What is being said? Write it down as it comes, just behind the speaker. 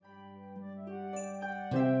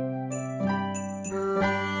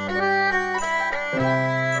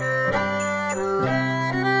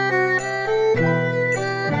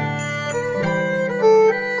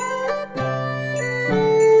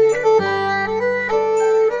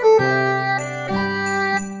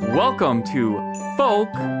Welcome to Folk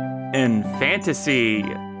and Fantasy,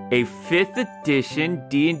 a 5th edition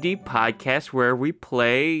D&D podcast where we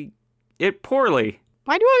play it poorly.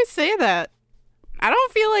 Why do you always say that? I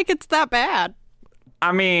don't feel like it's that bad.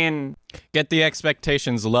 I mean... Get the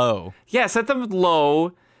expectations low. Yeah, set them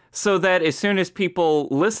low so that as soon as people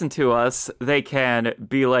listen to us, they can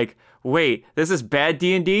be like, wait, this is bad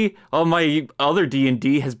D&D? Oh, my other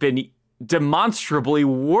D&D has been demonstrably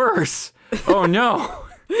worse. Oh, no.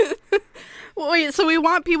 Wait, so we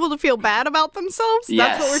want people to feel bad about themselves?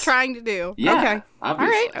 Yes. That's what we're trying to do. Yeah, okay.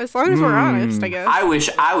 obviously. All right, as long as we're honest, I guess. I wish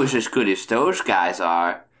I was as good as those guys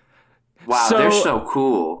are. Wow, So- they're so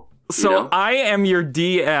cool. So you know? I am your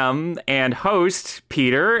DM and host,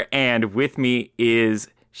 Peter, and with me is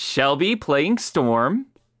Shelby playing Storm.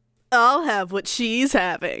 I'll have what she's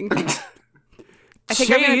having. I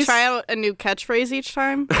think I'm going to Chase- try out a new catchphrase each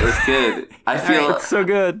time. It's good. I feel. It's so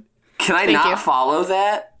good. Can I Thank not you. follow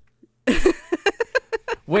that?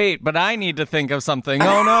 Wait, but I need to think of something.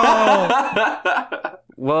 Oh no!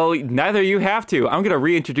 Well, neither you have to. I'm going to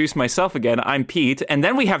reintroduce myself again. I'm Pete, and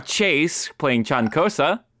then we have Chase playing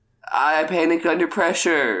Chancosa, I panic under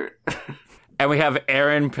pressure. and we have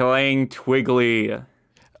Aaron playing Twiggly.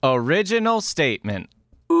 Original statement.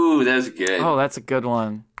 Ooh, that was good. Oh, that's a good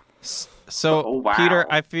one. So, Oh, wow. Peter,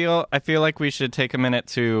 I feel like we should take a minute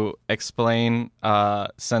to explain,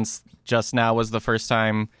 since just now was the first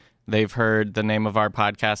time they've heard the name of our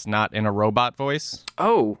podcast not in a robot voice.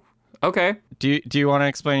 Oh, okay. Do you want to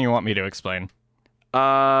explain? Or you want me to explain?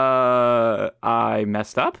 I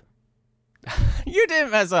messed up? You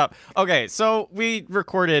didn't mess up. Okay, so we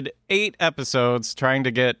recorded 8 episodes trying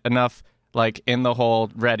to get enough, like, in the hole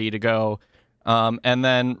ready to go. And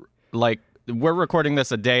then, like, we're recording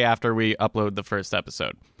this a day after we upload the first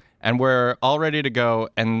episode. And we're all ready to go,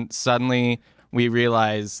 and suddenly we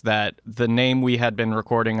realize that the name we had been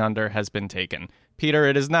recording under has been taken. Peter,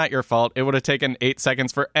 it is not your fault. It would have taken 8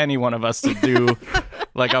 seconds for any one of us to do,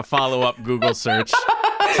 like, a follow-up Google search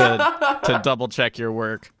to double check your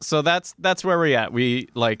work. So that's where we're at. We,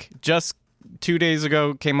 like, just 2 days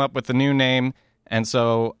ago came up with a new name, and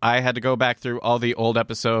so I had to go back through all the old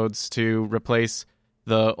episodes to replace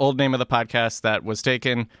the old name of the podcast that was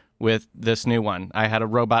taken with this new one. I had a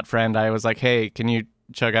robot friend. I was like, hey, can you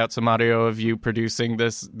chug out some audio of you producing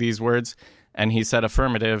these words? And he said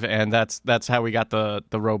affirmative, and that's how we got the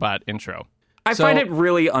robot intro. I find it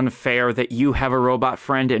really unfair that you have a robot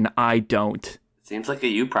friend and I don't. Seems like a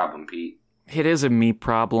you problem, Pete. It is a me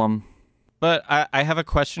problem. But I have a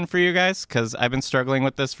question for you guys, because I've been struggling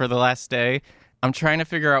with this for the last day. I'm trying to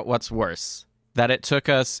figure out what's worse. That it took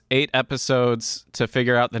us 8 episodes to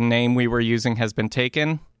figure out the name we were using has been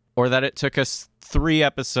taken, or that it took us 3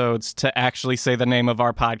 episodes to actually say the name of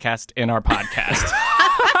our podcast in our podcast.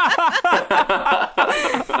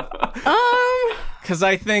 Because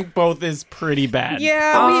I think both is pretty bad.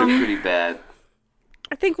 Yeah, Those are pretty bad.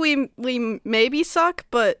 I think we maybe suck,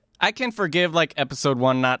 but I can forgive, like, episode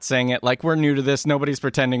 1 not saying it. Like, we're new to this. Nobody's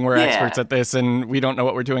pretending we're Yeah. experts at this, and we don't know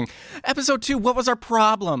what we're doing. Episode 2, what was our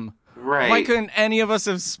problem? Right. Why couldn't any of us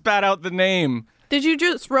have spat out the name? did you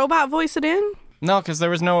just robot voice it in? No, because there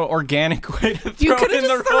was no organic way to You throw could in have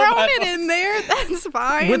the just thrown robot. it in there. That's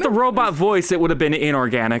fine. With the robot voice, it would have been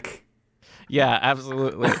inorganic. Yeah,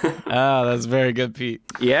 absolutely. Oh, that's very good, Pete.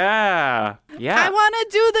 Yeah. I want to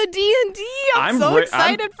do the D&D. I'm so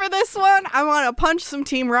excited for this one. I want to punch some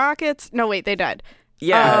Team Rockets. No, wait, they died.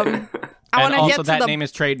 Yeah. I And want to also get to that the... name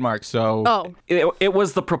is trademarked, so... Oh, It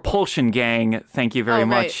was the Propulsion Gang. Thank you very Oh,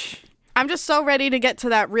 right. much. I'm just so ready to get to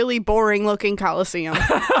that really boring-looking Coliseum.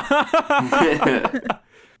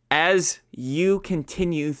 As you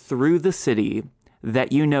continue through the city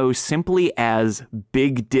that you know simply as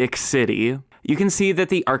Big Dick City, you can see that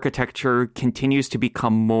the architecture continues to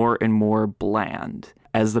become more and more bland,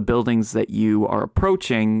 as the buildings that you are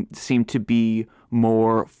approaching seem to be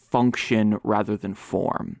more function rather than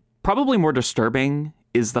form. Probably more disturbing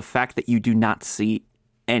is the fact that you do not see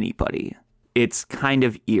anybody. It's kind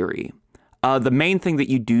of eerie. The main thing that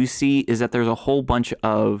you do see is that there's a whole bunch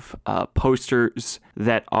of posters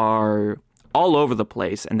that are all over the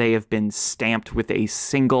place, and they have been stamped with a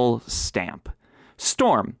single stamp.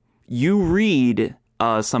 Storm, you read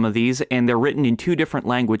some of these, and they're written in 2 different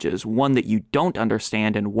languages, one that you don't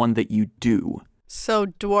understand and one that you do. So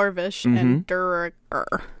Dwarvish and Durer.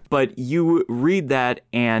 But you read that,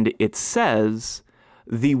 and it says,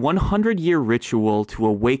 "The 100-year ritual to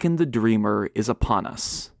awaken the dreamer is upon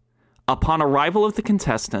us. Upon arrival of the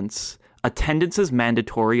contestants, attendance is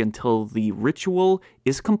mandatory until the ritual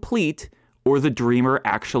is complete or the dreamer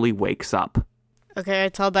actually wakes up." Okay, I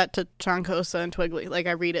tell that to Chonkosa and Twiggly. Like,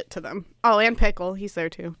 I read it to them. Oh, and Pickle. He's there,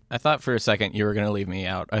 too. I thought for a second you were going to leave me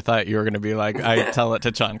out. I thought you were going to be like, I tell it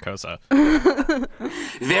to Chonkosa.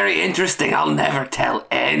 Very interesting. I'll never tell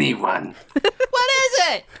anyone. What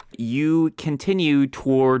is it? You continue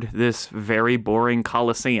toward this very boring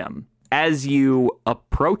Colosseum. As you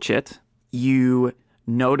approach it, you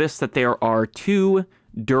notice that there are 2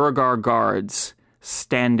 Duergar guards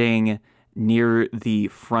standing near the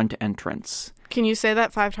front entrance. Can you say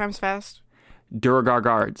that 5 times fast? Duergar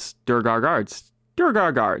guards, Duergar guards,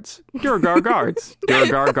 Duergar guards, Duergar guards,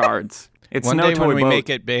 Duergar guards. It's One no day toy when we boat. make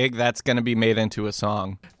it big, that's going to be made into a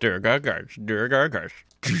song. Duergar guards, Duergar guards.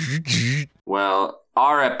 Well,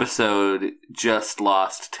 our episode just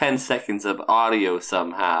lost 10 seconds of audio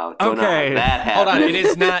somehow. Don't know Okay. how that Hold happened. on,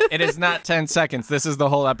 it is not 10 seconds. This is the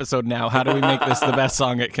whole episode now. How do we make this the best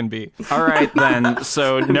song it can be? All right, then.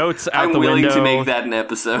 So notes out I'm the willing window. to make that an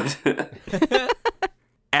episode.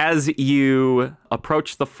 As you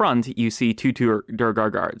approach the front, you see 2 Duergar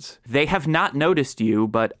guards. They have not noticed you,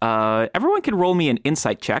 but everyone can roll me an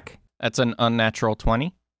insight check. That's an unnatural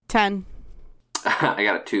 20. 10. I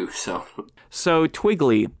got a 2, so... So,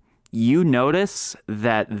 Twiggly, you notice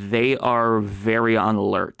that they are very on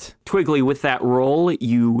alert. Twiggly, with that roll,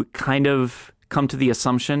 you kind of come to the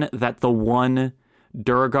assumption that the one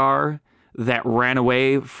Duergar that ran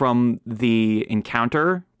away from the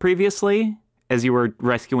encounter previously, as you were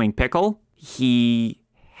rescuing Pickle, he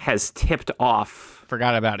has tipped off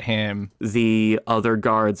Forgot about him. the other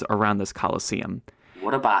guards around this Colosseum.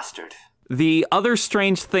 What a bastard. The other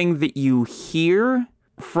strange thing that you hear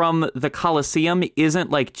from the Colosseum isn't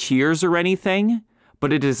like cheers or anything,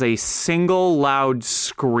 but it is a single loud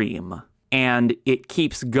scream. And it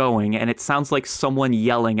keeps going, and it sounds like someone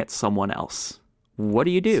yelling at someone else. What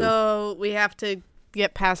do you do? So we have to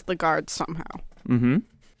get past the guards somehow. Mm-hmm.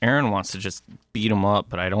 Aaron wants to just beat him up,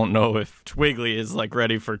 but I don't know if Twiggly is like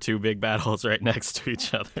ready for 2 big battles right next to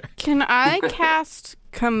each other. Can I cast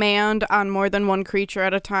command on more than one creature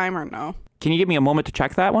at a time or no? Can you give me a moment to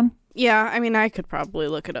check that one? Yeah, I mean, I could probably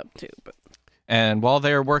look it up too, but... And while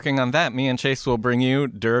they're working on that, me and Chase will bring you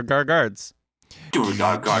Duergar guards.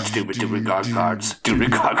 Duergar guards, Duergar guards,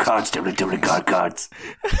 Duergar guards, Duergar guards.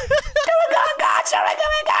 Duergar guards,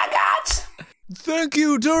 Duergar guards. Thank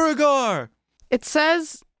you, Duergar! It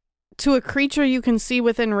says to a creature you can see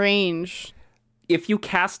within range. If you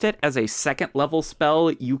cast it as a 2nd level spell,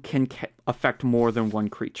 you can affect more than one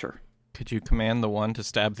creature. Could you command the one to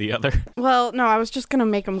stab the other? Well, no, I was just gonna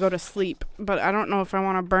make them go to sleep, but I don't know if I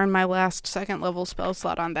want to burn my last 2nd level spell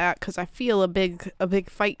slot on that because I feel a big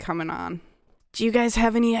fight coming on. Do you guys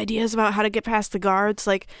have any ideas about how to get past the guards?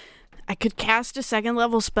 Like, I could cast a 2nd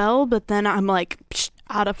level spell, but then I'm like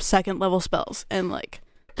out of 2nd level spells, and like,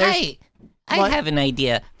 there's... Hey, I What? have an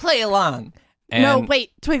idea. Play along. And No,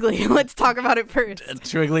 wait, Twiggly, let's talk about it first.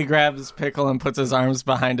 Twiggly grabs Pickle and puts his arms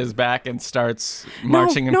behind his back and starts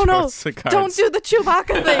marching him no, towards the guards. Don't do the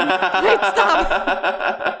Chewbacca thing. Wait,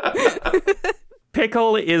 stop.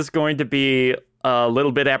 Pickle is going to be a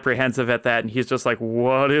little bit apprehensive at that, and he's just like,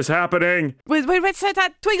 what is happening? Wait, say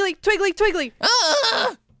that. Twiggly. Twiggly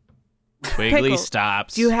Pickle,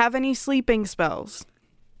 stops. Do you have any sleeping spells?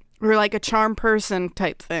 Or like a charm person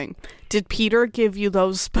type thing? Did Peter give you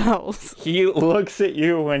those spells? He looks at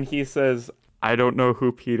you and he says, I don't know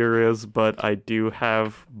who Peter is, but I do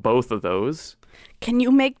have both of those. Can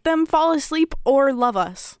you make them fall asleep or love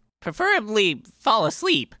us? Preferably fall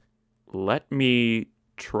asleep. Let me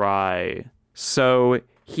try. So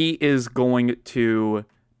he is going to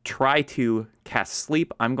try to cast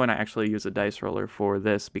sleep. I'm going to actually use a dice roller for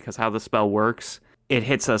this because how the spell works, it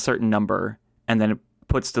hits a certain number and then it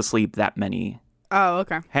puts to sleep that many. Oh,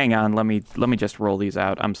 okay. Hang on, let me just roll these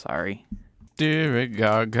out. I'm sorry.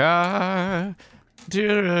 Duergar guards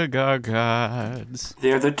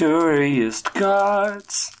They're the dirtiest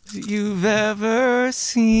guards. you've ever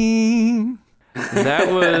seen.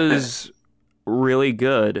 That was really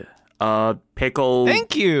good. Pickle.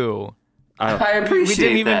 Thank you. I appreciate We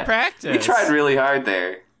didn't even that. practice. We tried really hard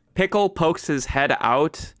there. Pickle pokes his head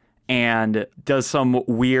out and does some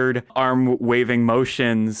weird arm waving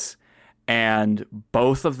motions, and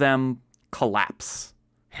both of them collapse.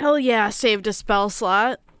 Hell yeah, saved a spell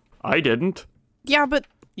slot. I didn't. Yeah, but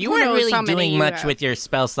You who weren't knows really how many doing you much have. with your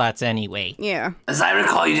spell slots anyway. Yeah. As I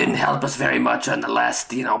recall, you didn't help us very much on the last,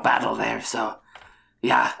 battle there, so...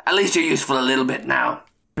 Yeah, at least you're useful a little bit now.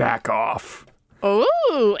 Back off.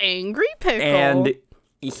 Oh, angry Pickle. And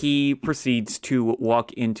he proceeds to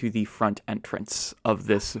walk into the front entrance of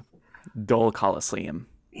this dull Colosseum.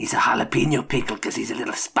 He's a jalapeno pickle because he's a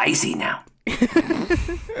little spicy now.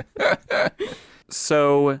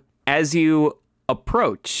 So, as you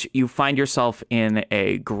approach, you find yourself in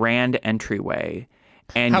a grand entryway.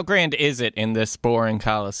 And How grand is it in this boring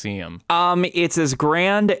coliseum? it's as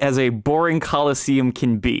grand as a boring coliseum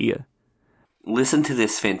can be. Listen to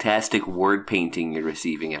this fantastic word painting you're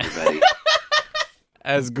receiving, everybody.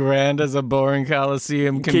 As grand as a boring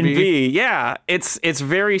coliseum can Can be? be, yeah. It's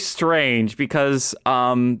very strange because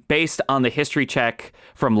based on the history check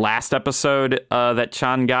from last episode that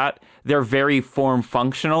Chan got, they're very form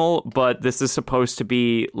functional, but this is supposed to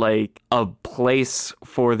be like a place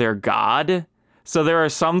for their god. So there are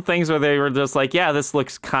some things where they were just like, yeah, this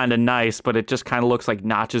looks kind of nice, but it just kind of looks like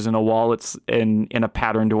notches in a wall. It's in a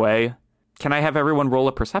patterned way. Can I have everyone roll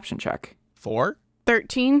a perception check? 4?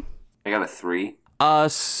 13. I got a 3.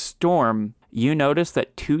 Storm, you notice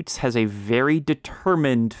that Toots has a very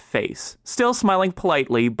determined face. Still smiling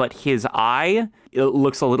politely, but his eye, it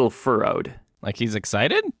looks a little furrowed. Like he's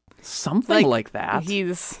excited? Something like that.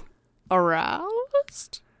 He's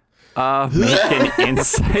aroused? Make an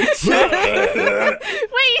insight check.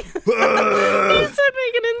 Wait! He said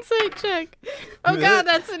make an insight check. Oh god,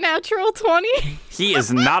 that's a natural 20. He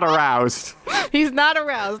is not aroused. He's not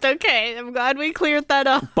aroused. Okay, I'm glad we cleared that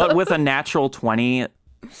up. But with a natural 20,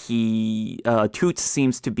 Toots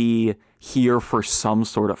seems to be here for some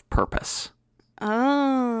sort of purpose.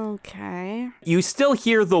 Oh, okay. You still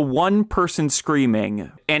hear the one person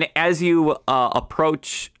screaming, and as you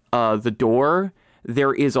approach the door,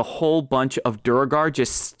 there is a whole bunch of Duragar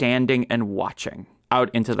just standing and watching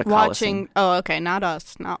out into the Coliseum. Watching. Oh, okay. Not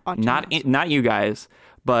us. Not watching. Not you guys,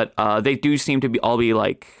 but they do seem to all be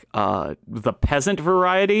like the peasant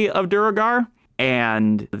variety of Duragar,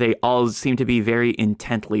 and they all seem to be very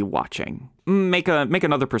intently watching. Make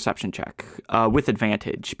another perception check with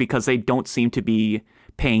advantage because they don't seem to be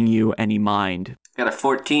paying you any mind. Got a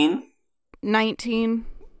 14. 19.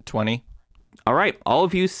 20. All right, all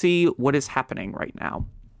of you see what is happening right now.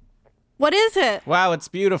 What is it? Wow, it's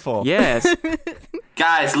beautiful. Yes.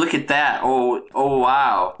 Guys, look at that. Oh,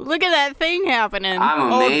 wow. Look at that thing happening.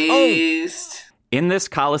 I'm amazed. In this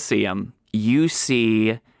Colosseum, you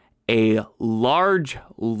see a large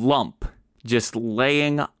lump just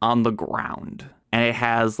laying on the ground. And it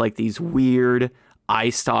has like these weird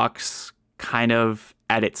eye stalks kind of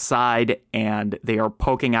at its side, and they are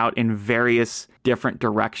poking out in various different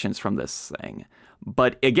directions from this thing.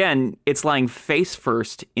 But again, it's lying face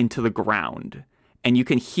first into the ground, and you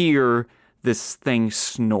can hear this thing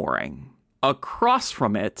snoring. Across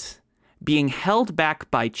from it, being held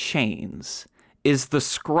back by chains, is the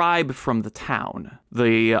scribe from the town,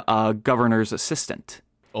 the governor's assistant.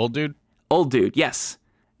 Old dude? Old dude, yes.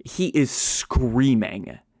 He is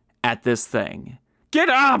screaming at this thing. Get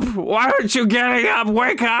up! Why aren't you getting up?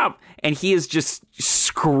 Wake up! And he is just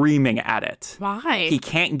screaming at it. Why? He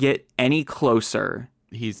can't get any closer.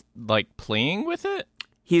 He's like playing with it?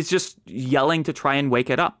 He's just yelling to try and wake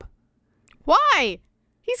it up. Why?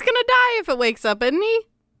 He's gonna die if it wakes up, isn't he?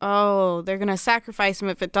 Oh, they're gonna sacrifice him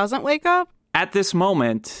if it doesn't wake up? At this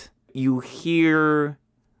moment, you hear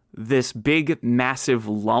this big, massive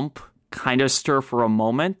lump kind of stir for a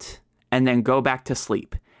moment and then go back to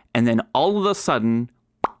sleep. And then all of a sudden,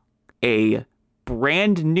 a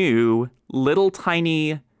brand new little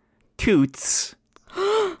tiny Toots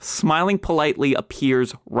smiling politely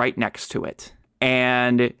appears right next to it.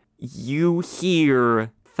 And you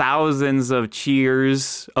hear thousands of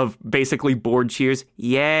cheers, of basically bored cheers.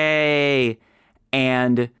 Yay!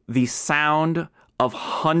 And the sound of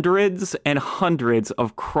hundreds and hundreds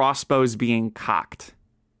of crossbows being cocked.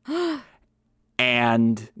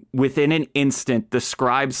 And within an instant, the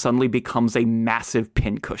scribe suddenly becomes a massive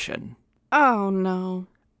pincushion. Oh, no.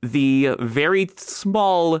 The very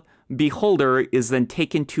small beholder is then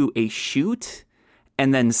taken to a chute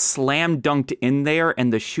and then slam dunked in there,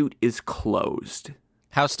 and the chute is closed.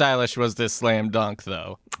 How stylish was this slam dunk,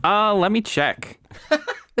 though? Let me check.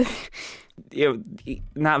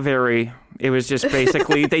 Not very. It was just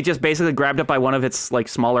basically, they just basically grabbed it by one of its like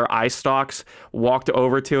smaller eye stalks, walked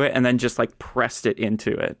over to it, and then just like pressed it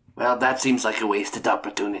into it. Well, that seems like a wasted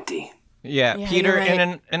opportunity. Yeah, Yeah, Peter, you're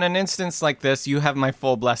right. in an instance like this, you have my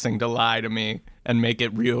full blessing to lie to me and make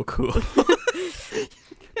it real cool.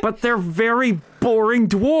 But they're very boring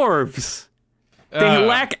dwarves. They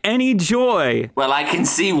lack any joy. Well, I can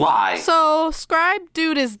see why. So, Scribe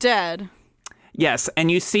Dude is dead. Yes, and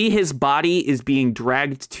you see his body is being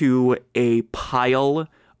dragged to a pile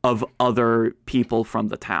of other people from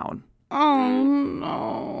the town. Oh,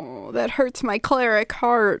 no. That hurts my cleric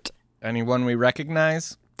heart. Anyone we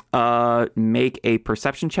recognize? Make a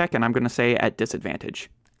perception check, and I'm going to say at disadvantage.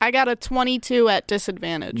 I got a 22 at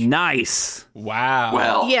disadvantage. Nice. Wow.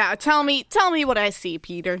 Well, Yeah, tell me what I see,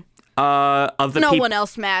 Peter. No one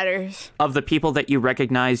else matters. Of the people that you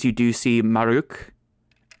recognize, you do see Maruk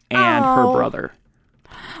and her Oh. brother.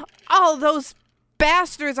 Oh, those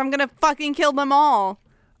bastards. I'm going to fucking kill them all.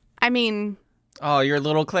 I mean, Oh, your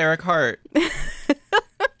little cleric heart.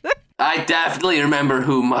 I definitely remember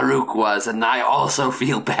who Maruk was, and I also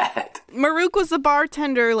feel bad. Maruk was the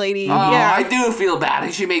bartender lady. Oh, yeah. I do feel bad.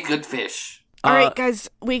 And she made good fish. All right, guys,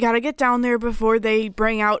 we got to get down there before they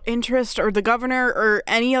bring out Interest or the governor or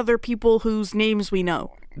any other people whose names we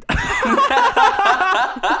know.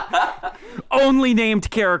 Only named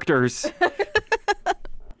characters.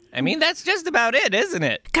 I mean, that's just about it, isn't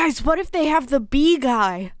it? Guys, what if they have the bee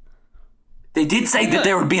guy? They did say that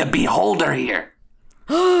there would be a beholder here.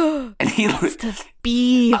 And he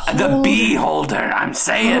Bee. the beholder, I'm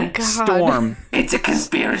saying. God. Storm, It's a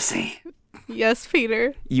conspiracy. Yes,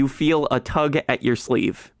 Peter. you feel a tug at your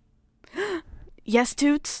sleeve. Yes,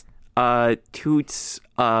 Toots. Toots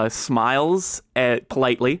smiles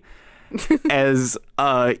politely as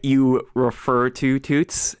you refer to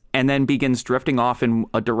Toots, and then begins drifting off in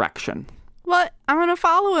a direction. What? I'm going to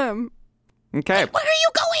follow him. Okay. Where are you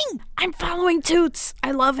going? I'm following Toots.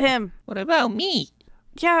 I love him. What about me?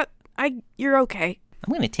 Yeah, you're okay. I'm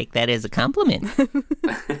going to take that as a compliment.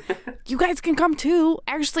 You guys can come too.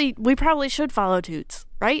 Actually, we probably should follow Toots,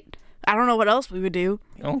 right? I don't know what else we would do.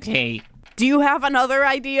 Okay. Do you have another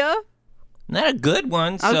idea? Not a good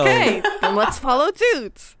one, so Okay, then let's follow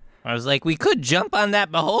Toots. I was like, we could jump on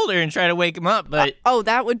that beholder and try to wake him up, but Oh,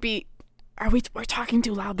 that would be... We're talking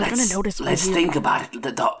too loud. They're going to notice we're Let's here. think about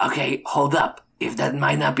it. Okay, hold up. If that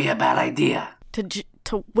might not be a bad idea.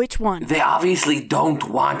 To which one? They obviously don't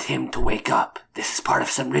want him to wake up. This is part of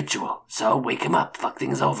some ritual. So wake him up. Fuck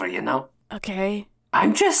things over, you know? Okay.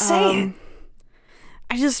 I'm just saying.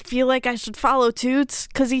 I just feel like I should follow Toots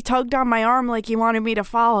because he tugged on my arm like he wanted me to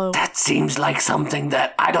follow. That seems like something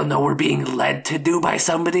that, I don't know, we're being led to do by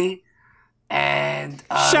somebody. And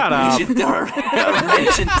Shut up. we should throw a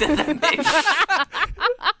wrench into the mix.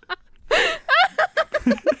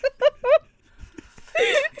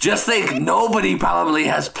 Just think, nobody probably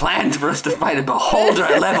has plans for us to fight a beholder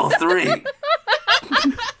at level 3.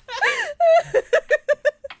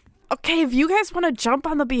 Okay, if you guys want to jump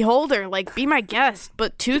on the beholder, like, be my guest.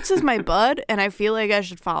 But Toots is my bud, and I feel like I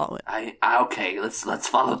should follow it. Okay, let's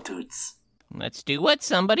follow Toots. let's do what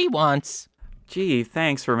somebody wants. Gee,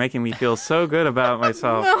 thanks for making me feel so good about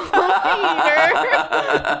myself.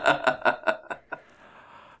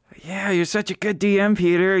 Yeah, you're such a good DM,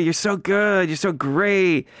 Peter. You're so good. You're so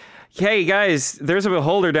great. Hey guys, there's a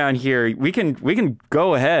beholder down here. We can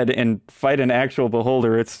go ahead and fight an actual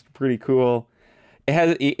beholder. It's pretty cool.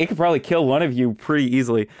 It could probably kill one of you pretty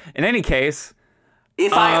easily. In any case,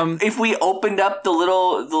 If we opened up the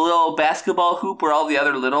little basketball hoop where all the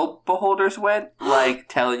other little beholders went, like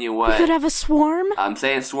telling you We could what, have a swarm? I'm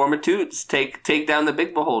saying swarm of Toots, take down the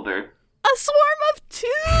big beholder. A swarm of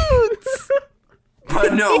Toots!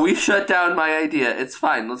 But no, we shut down my idea. It's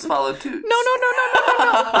fine. Let's follow Toots. No.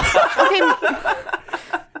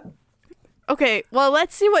 Okay, well,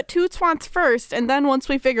 let's see what Toots wants first, and then once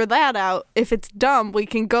we figure that out, if it's dumb, we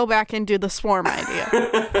can go back and do the swarm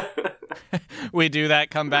idea. We do that,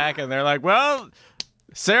 come back, and they're like, well,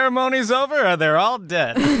 ceremony's over, or they're all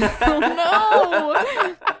dead. No!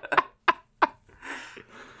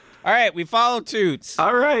 All right, we follow Toots.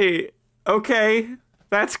 all right. Okay.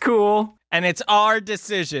 That's cool. And it's our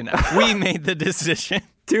decision. We made the decision.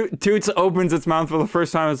 Toots opens its mouth for the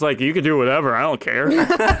first time. It's like, you can do whatever. I don't care.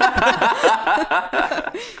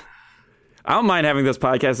 I don't mind having this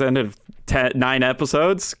podcast end at 9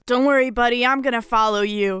 episodes. Don't worry, buddy, I'm gonna follow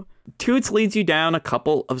you. Toots leads you down a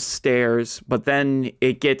couple of stairs, but then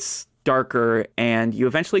it gets darker and you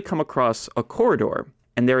eventually come across a corridor.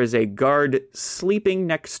 And there is a guard sleeping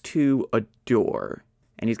next to a door.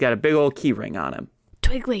 And he's got a big old key ring on him.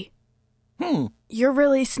 Twiggly, you're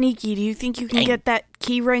really sneaky. Do you think you can get that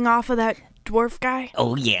key ring off of that dwarf guy?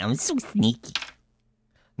 Oh, yeah, I'm so sneaky.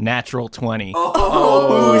 Natural 20.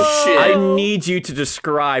 Oh, shit. I need you to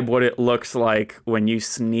describe what it looks like when you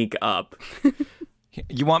sneak up.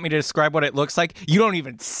 You want me to describe what it looks like? You don't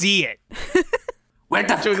even see it. Where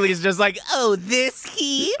the Twiggly's just like, Oh, this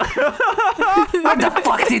key? where the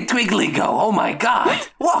fuck did Twiggly go? Oh my god.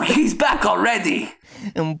 Whoa, he's back already.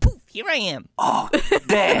 And poof, here I am. Oh,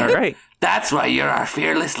 there. All right. That's why you're our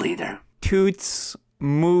fearless leader. Toots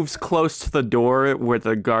moves close to the door where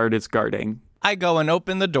the guard is guarding. I go and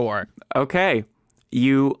open the door. Okay.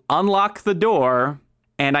 You unlock the door,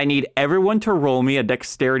 and I need everyone to roll me a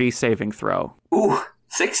dexterity saving throw. Ooh,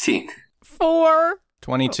 16. 4.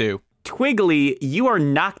 22. Twiggly, you are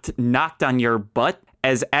knocked on your butt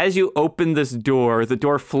as you open this door, the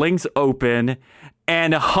door flings open,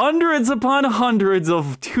 and hundreds upon hundreds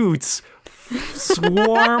of toots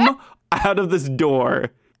swarm out of this door.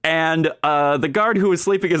 And the guard who is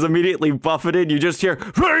sleeping is immediately buffeted. You just hear,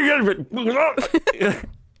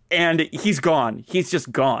 and he's gone. He's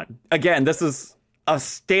just gone. Again, this is a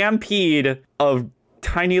stampede of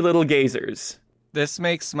tiny little gazers. This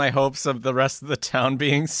makes my hopes of the rest of the town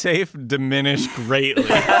being safe diminish greatly.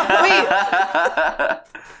 Wait.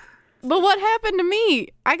 But what happened to me?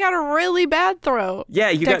 I got a really bad throw. Yeah,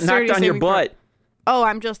 you got Dexterity knocked on your saving throw. butt. Oh,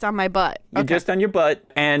 I'm just on my butt. You're Okay. just on your butt,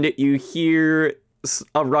 and you hear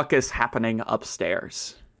a ruckus happening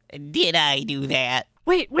upstairs. Did I do that?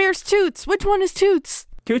 Wait, where's Toots? Which one is Toots?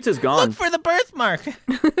 Toots is gone. Look for the birthmark.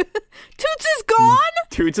 Toots is gone?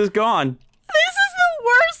 Toots is gone. This is the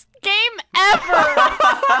worst game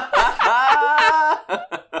ever.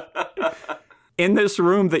 In this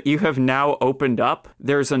room that you have now opened up,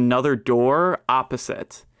 there's another door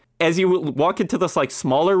opposite. As you walk into this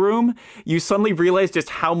smaller room, you suddenly realize just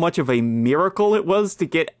how much of a miracle it was to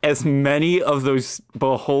get as many of those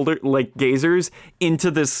gazers into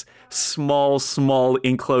this small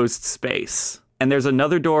enclosed space. And there's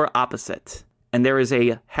another door opposite. And there is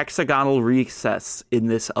a hexagonal recess in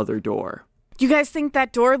this other door. You guys think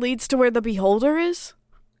that door leads to where the beholder is?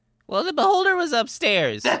 Well, the beholder was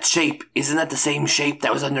upstairs. That shape, isn't that the same shape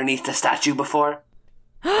that was underneath the statue before?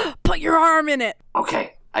 Put your arm in it.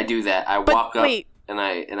 Okay, I do that. I But walk up wait. and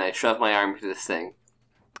I shove my arm into this thing.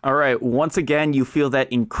 All right, once again, you feel that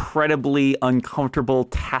incredibly uncomfortable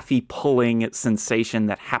taffy pulling sensation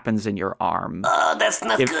that happens in your arm. That's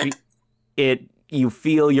not good. You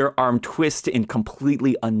feel your arm twist in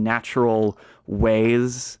completely unnatural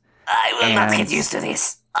ways I will not and- get used to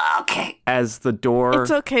this. Okay. as the door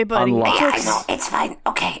It's okay, buddy. unlocks. Yeah, I know. It's fine.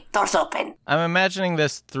 Okay, door's open. I'm imagining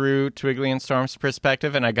this through Twiggly and Storm's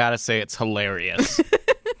perspective, and I gotta say it's hilarious.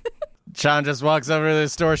 John just walks over to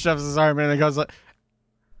this door, shoves his arm in, and goes like,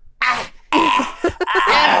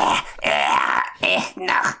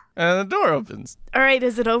 No. and the door opens. All right,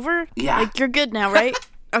 is it over? Yeah. You're good now, right?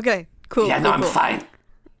 Okay, cool. Yeah, cool, no, I'm cool. fine.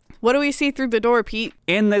 What do we see through the door, Pete?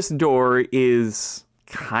 In this door is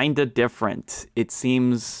kind of different. It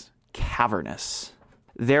seems cavernous.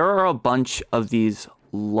 There are a bunch of these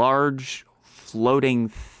large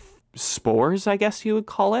floating spores, I guess you would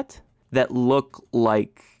call it, that look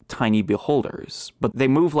like tiny beholders, but they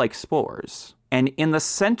move like spores. And in the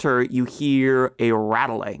center, you hear a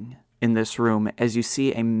rattling in this room as you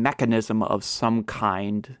see a mechanism of some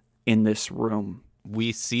kind in this room.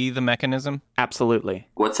 We see the mechanism. Absolutely.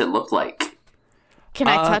 What's it look like? Can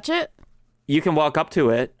I touch it? You can walk up to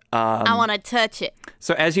it. I want to touch it.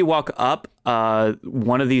 So as you walk up,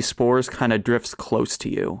 one of these spores kind of drifts close to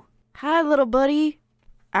you. Hi, little buddy.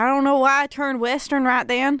 I don't know why I turned Western right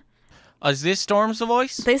then. Is this Storm's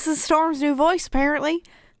voice? This is Storm's new voice, apparently.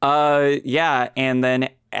 Yeah, and then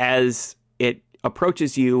as it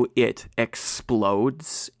approaches you, it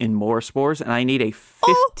explodes in more spores, and I need a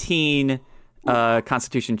 15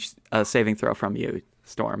 Constitution saving throw from you,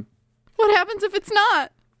 Storm. What happens if it's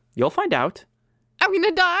not? You'll find out. I'm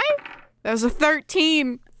gonna die? That was a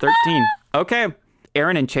 13. 13. Okay.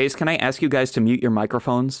 Aaron and Chase, can I ask you guys to mute your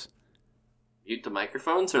microphones? Mute the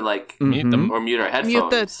microphones or Mute them. or mute our headphones? Mute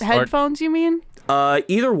the headphones, you mean?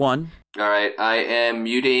 Either one. All right, I am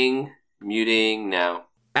muting now.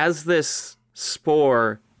 As this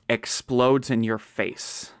spore explodes in your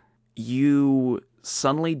face, you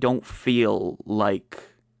suddenly don't feel like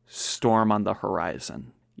Storm on the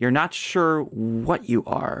horizon. You're not sure what you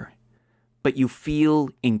are, but you feel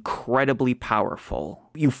incredibly powerful.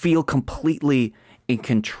 You feel completely in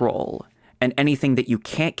control, and anything that you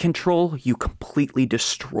can't control, you completely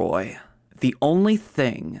destroy. The only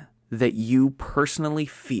thing that you personally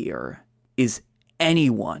fear is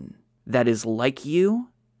anyone that is like you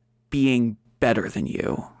being better than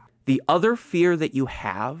you. The other fear that you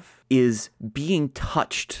have is being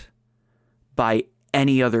touched by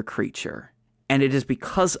any other creature. And it is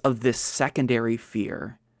because of this secondary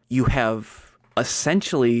fear you have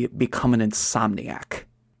essentially become an insomniac,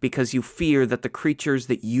 because you fear that the creatures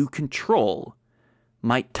that you control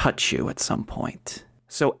might touch you at some point.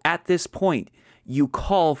 So at this point, you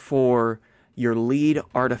call for your lead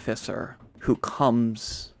artificer, who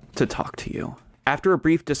comes to talk to you. After a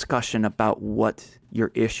brief discussion about what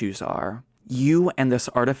your issues are, you and this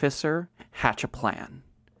artificer hatch a plan.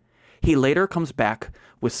 He later comes back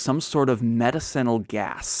with some sort of medicinal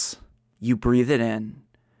gas. You breathe it in,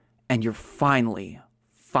 and you're finally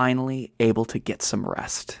able to get some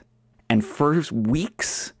rest. And for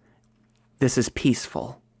weeks, this is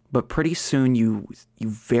peaceful. But pretty soon you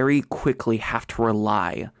very quickly have to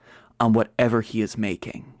rely on whatever he is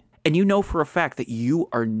making. And you know for a fact that you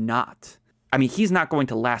are not. I mean, he's not going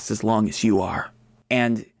to last as long as you are.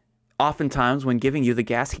 And oftentimes when giving you the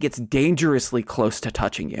gas, he gets dangerously close to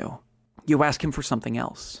touching you. You ask him for something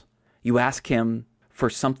else. You ask him for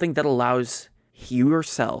something that allows you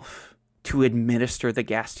yourself to administer the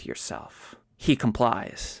gas to yourself. He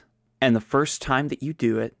complies. And the first time that you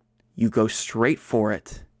do it, you go straight for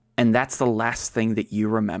it. And that's the last thing that you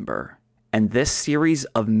remember. And this series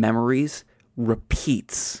of memories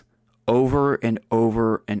repeats over and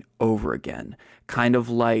over and over again. Kind of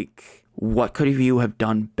like, what could you have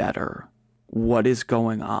done better? What is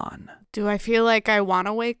going on? Do I feel like I want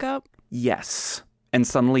to wake up? Yes. And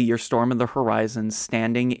suddenly you're storming the horizon,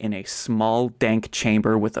 standing in a small, dank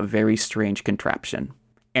chamber with a very strange contraption.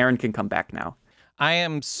 Aaron can come back now. I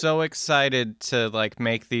am so excited to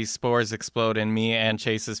make these spores explode in me and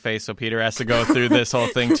Chase's face, so Peter has to go through this whole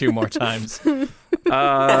thing 2 more times. No.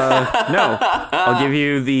 I'll give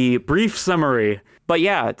you the brief summary. But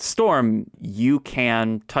yeah, Storm, you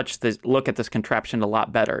can look at this contraption a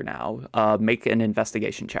lot better now. Make an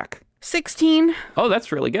investigation check. 16. Oh,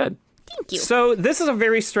 that's really good. Thank you. So this is a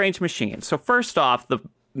very strange machine. So first off, the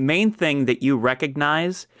main thing that you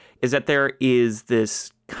recognize is that there is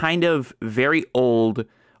this kind of very old,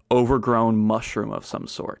 overgrown mushroom of some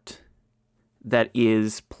sort that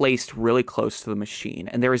is placed really close to the machine.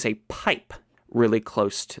 And there is a pipe really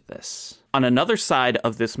close to this. On another side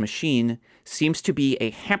of this machine seems to be a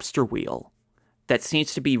hamster wheel that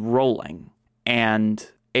seems to be rolling. And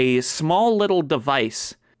a small little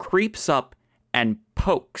device creeps up and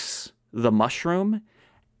pokes the mushroom,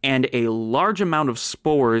 and a large amount of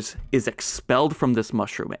spores is expelled from this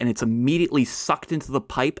mushroom, and it's immediately sucked into the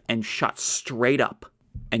pipe and shot straight up.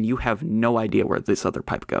 And you have no idea where this other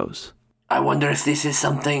pipe goes. I wonder if this is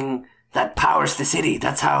something that powers the city.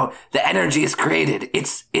 That's how the energy is created.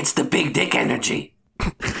 It's the big dick energy.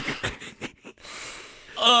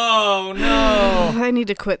 Oh, no. I need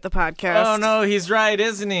to quit the podcast. Oh, no, he's right,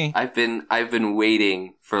 isn't he? I've been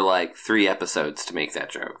waiting for 3 episodes to make that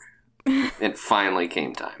joke. It finally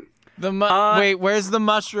came time. Wait, where's the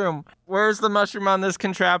mushroom? Where's the mushroom on this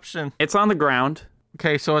contraption? It's on the ground.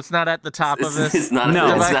 Okay, so it's not at the top of this. It's not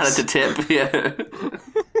at the tip. Yeah.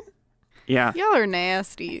 Yeah. Y'all are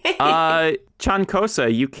nasty.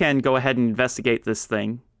 Chankosa, you can go ahead and investigate this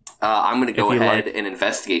thing. I'm going to go If you ahead like. and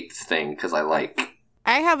investigate this thing because I like.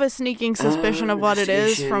 I have a sneaking suspicion of what it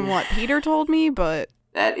is from what Peter told me, but...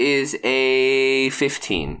 That is a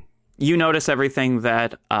 15. You notice everything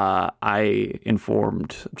that I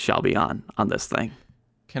informed Shelby on this thing.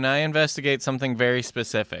 Can I investigate something very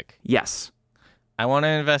specific? Yes. I want to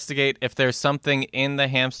investigate if there's something in the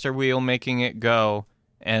hamster wheel making it go,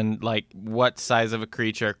 and what size of a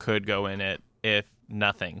creature could go in it if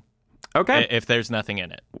nothing. Okay. If there's nothing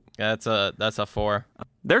in it. That's a 4.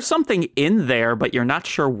 There's something in there, but you're not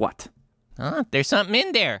sure what. Oh, there's something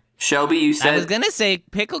in there. Shelby, you I was said. going to say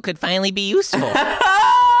Pickle could finally be useful.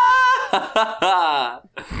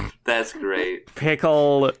 That's great.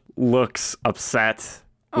 Pickle looks upset,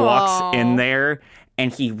 walks in there,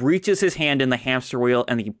 and he reaches his hand in the hamster wheel,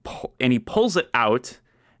 and he pulls it out,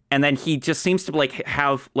 and then he just seems to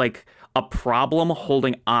have a problem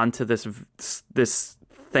holding on to this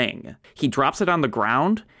thing. He drops it on the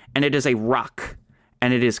ground, and it is a rock,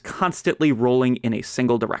 and it is constantly rolling in a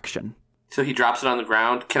single direction. So he drops it on the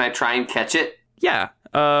ground. Can I try and catch it? Yeah.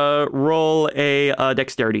 Roll a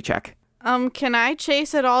dexterity check. Can I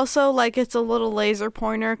chase it also like it's a little laser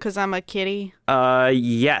pointer because I'm a kitty?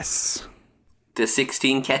 Yes. Does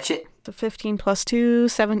 16 catch it? So 15 plus 2,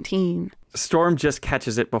 17. Storm just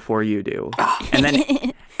catches it before you do. And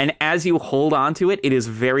then and as you hold on to it, it is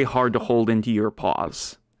very hard to hold into your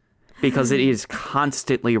paws because it is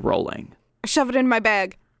constantly rolling. Shove it in my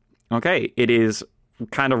bag. Okay, it is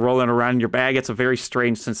kind of rolling around in your bag. It's a very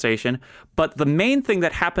strange sensation. But the main thing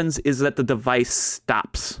that happens is that the device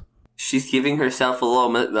stops. She's giving herself a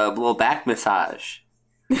little back massage.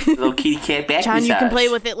 A little kitty cat back John, massage. you can play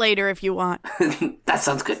with it later if you want. That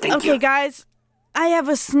sounds good. Thank you. Okay, guys. I have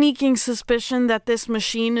a sneaking suspicion that this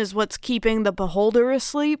machine is what's keeping the beholder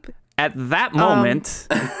asleep. At that moment,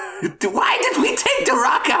 Why did we take the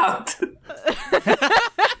rock out?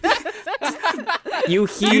 you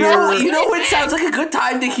hear... You know what sounds like a good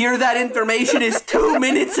time to hear that information is 2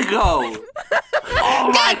 minutes ago.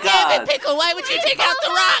 Oh my Damn god. it, Pickle, why would you take out the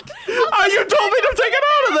rock? Oh, you told me to take it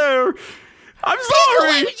out of there! I'm Pickle, sorry!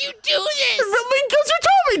 why would you do this? Because you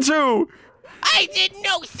told me to! I did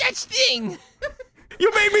no such thing. You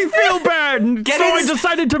made me feel bad, Get so in- I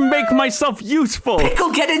decided to make myself useful.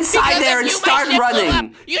 Pickle, get inside there and start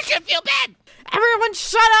running. You should feel bad. Everyone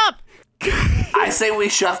shut up! I say we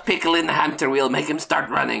shove Pickle in the hamster wheel, make him start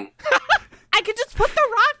running. I could just put the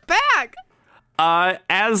rock back!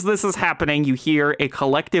 As this is happening, you hear a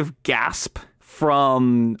collective gasp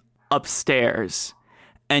from upstairs,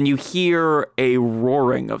 and you hear a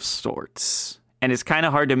roaring of sorts. And it's kind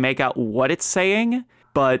of hard to make out what it's saying,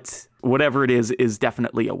 but whatever it is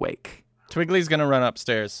definitely awake. Twiggly's gonna run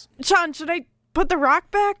upstairs. Sean, should I put the rock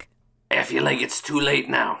back? I feel like it's too late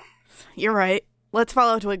now. You're right. Let's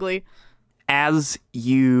follow Twiggly. As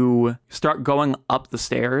you start going up the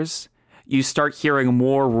stairs, you start hearing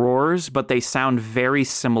more roars, but they sound very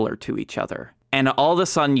similar to each other. And all of a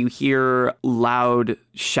sudden, you hear loud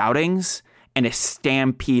shoutings and a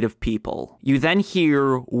stampede of people. You then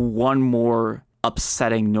hear one more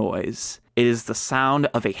upsetting noise. It is the sound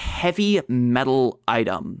of a heavy metal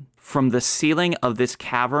item from the ceiling of this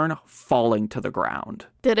cavern falling to the ground.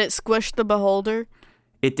 Did it squish the beholder?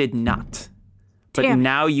 It did not. But Damn.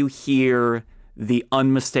 now you hear the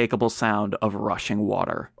unmistakable sound of rushing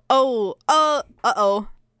water. Oh, uh-oh.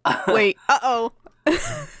 Wait, uh-oh.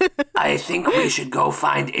 I think we should go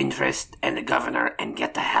find Interest and the governor and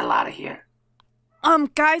get the hell out of here.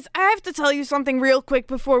 Guys, I have to tell you something real quick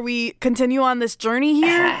before we continue on this journey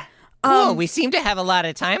here. Cool, we seem to have a lot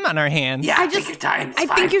of time on our hands. Yeah, take your time. It's I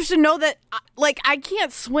fine. think you should know that, I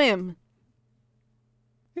can't swim.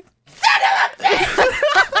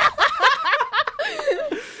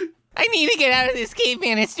 I need to get out of this cave,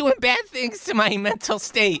 man. It's doing bad things to my mental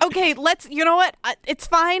state. Okay, you know what? It's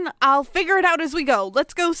fine. I'll figure it out as we go.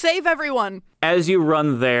 Let's go save everyone. As you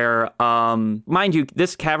run there, mind you,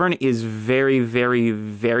 this cavern is very, very,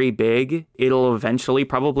 very big. It'll eventually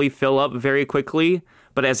probably fill up very quickly.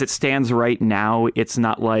 But as it stands right now, it's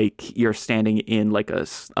not like you're standing in like a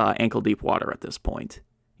ankle-deep water at this point.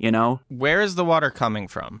 You know? Where is the water coming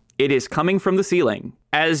from? It is coming from the ceiling.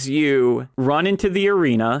 As you run into the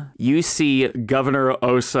arena, you see Governor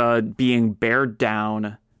Osa being bared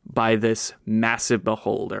down by this massive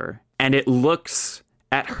beholder. And it looks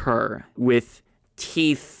at her with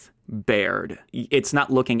teeth bared. It's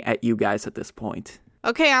not looking at you guys at this point.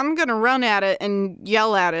 Okay, I'm gonna run at it and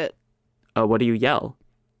yell at it. What do you yell?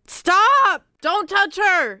 Stop! Don't touch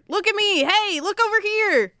her! Look at me! Hey, look over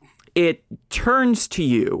here! It turns to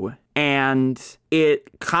you, and it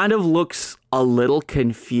kind of looks a little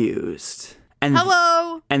confused. And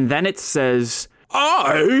Hello! And then it says,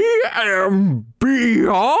 I am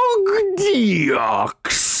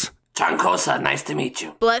Biogdiox. Chancosa, nice to meet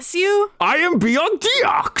you. Bless you? I am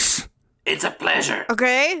Biogdiox. It's a pleasure.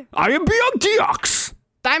 Okay. I am Biogdiox.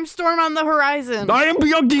 Time storm on the horizon. I am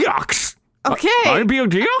Biogdiox. Okay. I am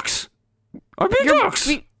Biogdiox. I'm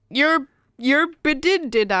Biogdiox. You're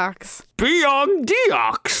Bedididox.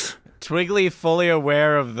 Biogdiox. Twiggly, fully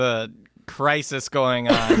aware of the crisis going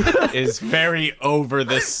on, is very over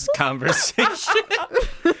this conversation.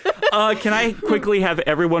 Can I quickly have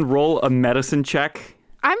everyone roll a medicine check?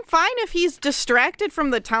 I'm fine if he's distracted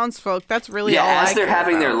from the townsfolk. That's really all Yeah, I as they're care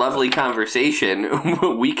having their about. lovely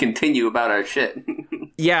conversation, we continue about our shit.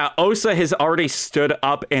 Yeah, Osa has already stood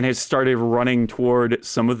up and has started running toward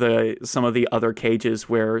some of the other cages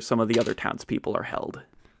where some of the other townspeople are held.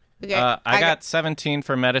 Okay, I got 17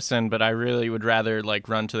 for medicine, but I really would rather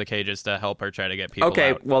run to the cages to help her try to get people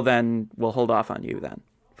Okay, out. well then we'll hold off on you then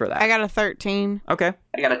for that. I got a 13. Okay.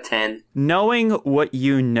 I got a 10. Knowing what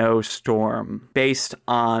you know, Storm, based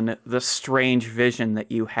on the strange vision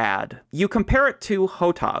that you had, you compare it to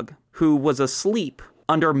Hotog, who was asleep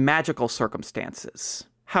under magical circumstances.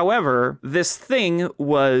 However, this thing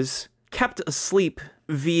was kept asleep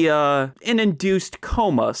via an induced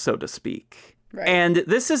coma, so to speak. Right. And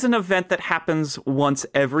this is an event that happens once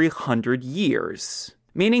every 100 years.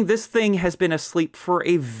 Meaning this thing has been asleep for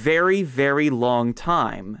a very, very long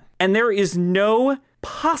time. And there is no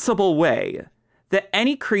possible way that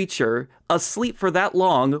any creature asleep for that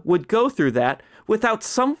long would go through that without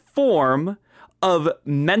some form of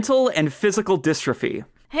mental and physical dystrophy.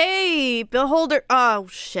 Hey, Beholder. Oh,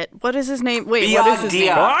 shit. What is his name? Wait, what is his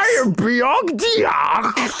name? Biogdiox. am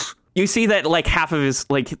Biogdiox. You see that half of his,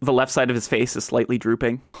 the left side of his face is slightly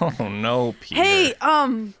drooping. Oh no, Peter. Hey,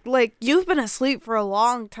 you've been asleep for a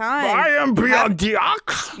long time. am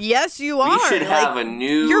Biogdiox. Yes, you are. We should have Like,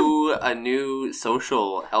 a new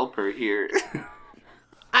social helper here.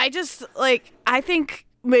 I think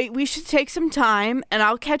we should take some time, and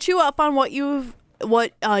I'll catch you up on what you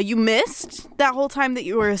missed that whole time that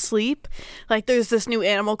you were asleep. Like, there's this new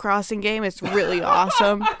Animal Crossing game. It's really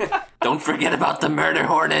awesome. Don't forget about the murder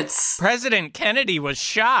hornets. President Kennedy was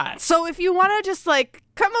shot. So if you want to just like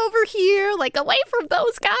come over here, like away from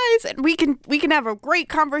those guys, and we can have a great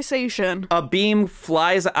conversation. A beam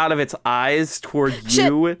flies out of its eyes toward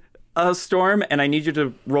you, Storm, and I need you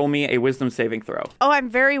to roll me a wisdom saving throw. Oh, I'm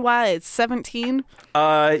very wise. 17.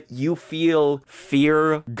 You feel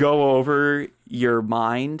fear go over your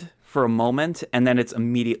mind for a moment, and then it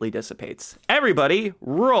immediately dissipates. Everybody,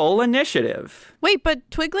 roll initiative. Wait, but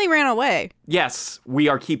Twiggly ran away. Yes, we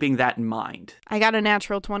are keeping that in mind. I got a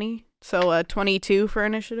natural 20, so 22 for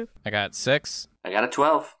initiative. I got 6. I got a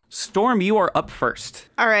 12. Storm, you are up first.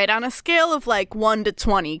 All right, on a scale of like 1 to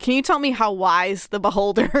 20, can you tell me how wise the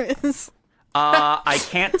beholder is? I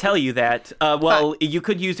can't tell you that. Well, you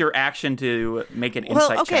could use your action to make an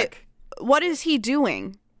insight check. What is he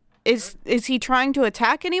doing? Is he trying to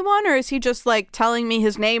attack anyone, or is he just like telling me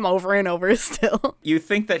his name over and over still? You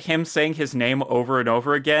think that him saying his name over and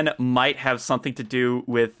over again might have something to do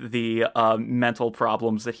with the mental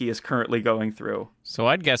problems that he is currently going through. So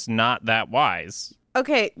I'd guess not that wise.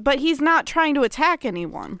 Okay, but he's not trying to attack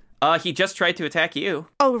anyone. He just tried to attack you.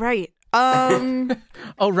 Oh, right. Oh,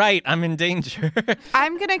 right. I'm in danger.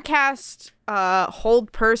 I'm gonna cast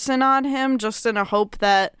Hold Person on him just in a hope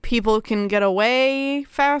that people can get away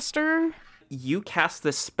faster. You cast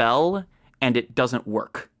this spell, and it doesn't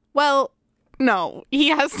work. Well, no. He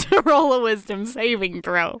has to roll a wisdom saving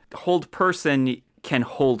throw. Hold Person can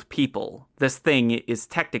hold people. This thing is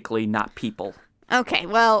technically not people. Okay,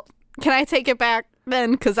 well, can I take it back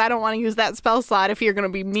then? Because I don't want to use that spell slot if you're going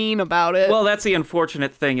to be mean about it. Well, that's the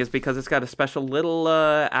unfortunate thing, is because it's got a special little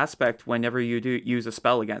aspect whenever you do use a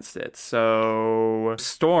spell against it. So,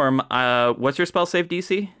 Storm, what's your spell save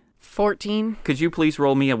DC? 14. Could you please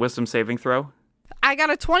roll me a wisdom saving throw? I got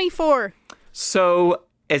a 24. So,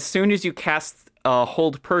 as soon as you cast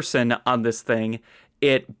Hold Person on this thing,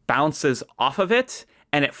 it bounces off of it,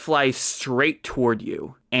 and it flies straight toward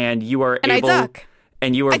you. And you are And able... I duck.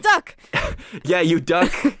 And you are... I duck. Yeah, you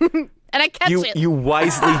duck. And I catch it. You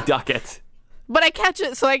wisely duck it. But I catch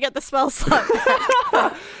it, so I get the spell slot.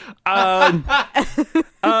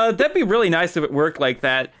 That'd be really nice if it worked like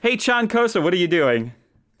that. Hey, Chan Kosa, what are you doing?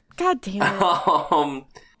 God damn it.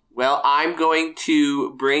 Well, I'm going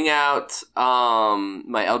to bring out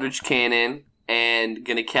my Eldritch Cannon and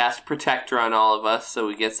gonna cast Protector on all of us so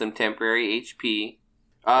we get some temporary HP.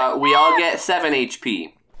 We all get 7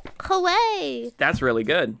 HP. Hooray. That's really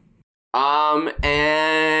good.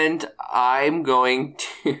 And I'm going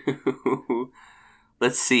to...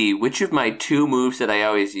 Let's see, which of my 2 moves that I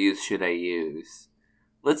always use should I use?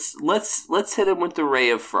 Let's hit him with the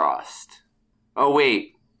Ray of Frost. Oh,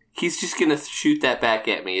 wait. He's just gonna shoot that back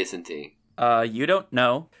at me, isn't he? You don't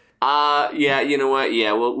know. Yeah, you know what?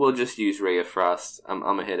 Yeah, we'll just use Ray of Frost. I'm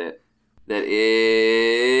gonna hit it. That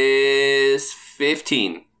is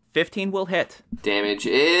 15. 15 will hit. Damage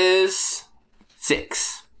is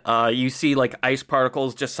 6. You see, like, ice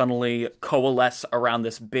particles just suddenly coalesce around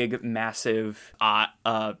this big, massive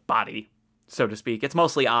body, so to speak. It's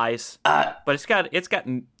mostly eyes, but it's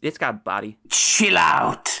got body. Chill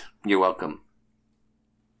out. You're welcome.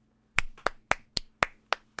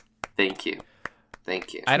 Thank you.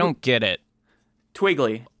 I don't get it.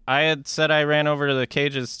 Twiggly. I had said I ran over to the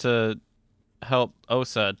cages to help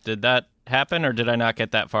Osa. Did that happen, or did I not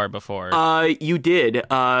get that far before? You did.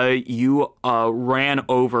 You ran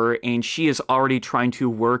over, and she is already trying to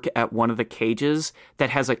work at one of the cages that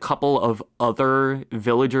has a couple of other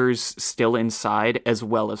villagers still inside, as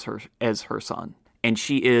well as her son. And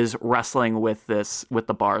she is wrestling with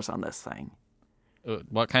the bars on this thing.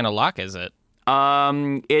 What kind of lock is it?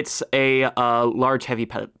 It's a large, heavy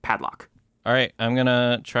padlock. All right, I'm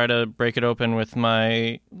gonna try to break it open with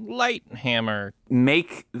my light hammer.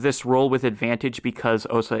 Make this roll with advantage because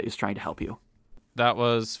Osa is trying to help you. That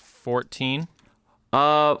was 14.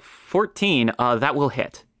 14. That will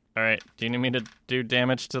hit. All right. Do you need me to do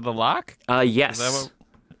damage to the lock? Yes. Is that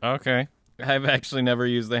what... Okay. I've actually never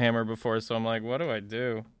used the hammer before, so I'm like, what do I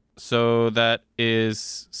do? So that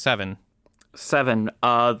is 7. 7.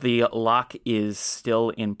 The lock is still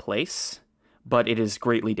in place, but it is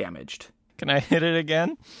greatly damaged. Can I hit it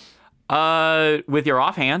again? With your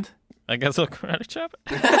offhand. I guess I'll karate chop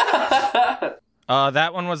it.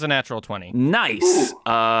 That one was a natural 20. Nice.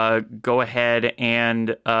 Go ahead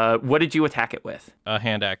and what did you attack it with? A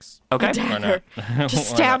hand axe. Okay. Or not. Just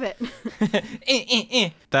Why stab not?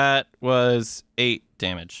 it. That was 8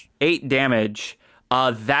 damage. 8 damage.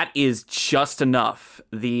 That is just enough.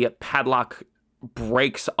 The padlock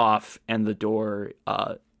breaks off and the door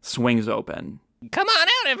swings open. Come on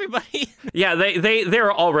out, everybody. Yeah,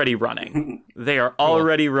 they're already running. They are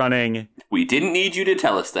already running. We didn't need you to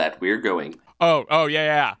tell us that. We're going. Oh,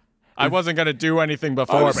 yeah. I wasn't going to do anything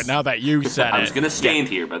before, but now that you said it. I was going to stand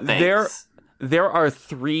here, but thanks. There are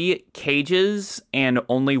 3 cages, and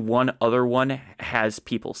only one other one has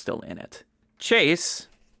people still in it. Chase,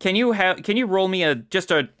 can you roll me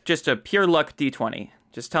just a pure luck d20?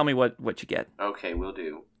 Just tell me what you get. Okay, will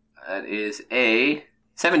do. That is a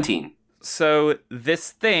 17. So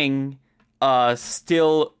this thing,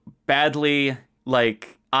 still badly,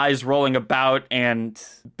 like, eyes rolling about and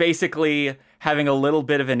basically having a little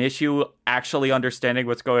bit of an issue actually understanding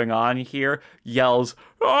what's going on here, yells,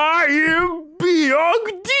 "I am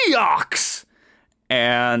Biog Deox!"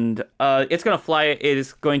 And it's going to fly. It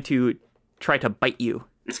is going to try to bite you.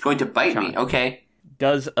 It's going to bite me. Okay.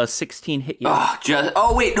 Does a 16 hit you?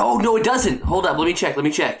 Wait. No, it doesn't. Hold up. Let me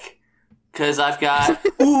check. Because I've got...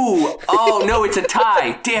 Ooh. Oh, no, it's a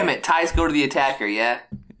tie. Damn it. Ties go to the attacker, yeah?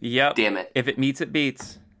 Yep. Damn it. If it meets, it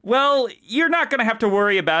beats. Well, you're not going to have to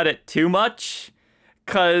worry about it too much,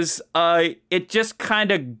 because it just kind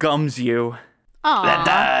of gums you. Aw.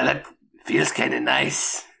 That feels kind of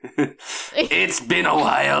nice. It's been a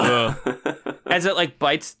while. As it, like,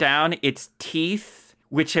 bites down, its teeth,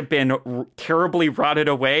 which have been terribly rotted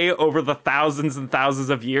away over the thousands and thousands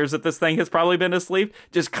of years that this thing has probably been asleep,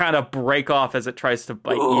 just kind of break off as it tries to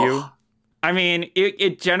bite you. I mean,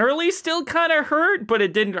 it generally still kind of hurt, but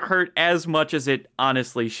it didn't hurt as much as it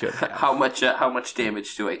honestly should have. How much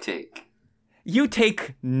damage do I take? You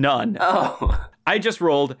take none. Oh. I just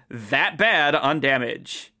rolled that bad on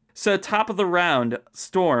damage. So top of the round,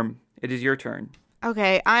 Storm, it is your turn.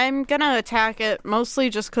 Okay, I'm gonna attack it mostly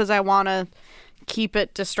just because I want to keep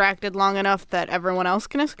it distracted long enough that everyone else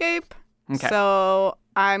can escape. Okay. So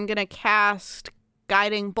I'm gonna cast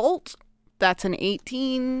Guiding Bolt. That's an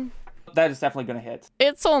 18. That is definitely going to hit.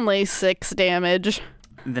 It's only 6 damage.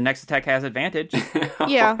 The next attack has advantage.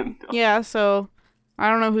 Yeah, yeah, so I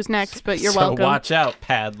don't know who's next, but you're so welcome. watch out,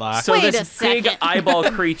 Padlock. So Wait a this big second.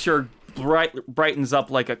 eyeball creature brightens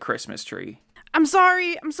up like a Christmas tree. I'm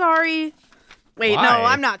sorry. Wait, Why? no,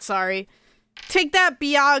 I'm not sorry. Take that,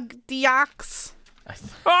 Biog Deox.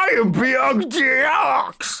 I am Biog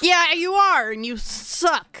Deox! Yeah, you are, and you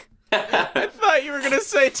suck. I thought you were going to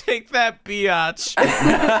say, take that, biatch.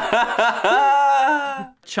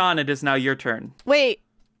 Chan, it is now your turn. Wait,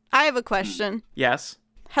 I have a question. Yes?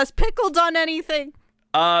 Has Pickle done anything?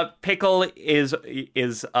 Pickle is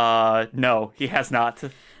no, he has not.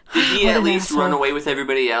 Did he at least run away with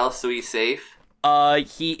everybody else so he's safe?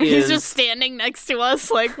 He is... He's just standing next to us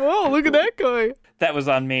like, whoa, look at that guy. That was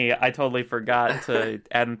on me. I totally forgot to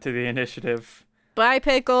add him to the initiative. Bye,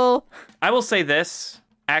 Pickle. I will say this,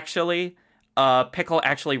 actually. Pickle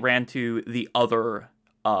actually ran to the other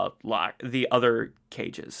the other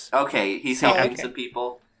cages. Okay, he's helping Okay. some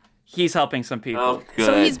people. He's helping some people. Oh, good.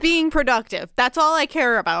 So he's being productive. That's all I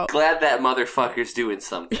care about. Glad that motherfucker's doing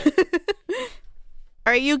something.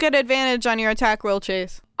 All right, you get advantage on your attack roll,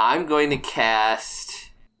 Chase. I'm going to cast...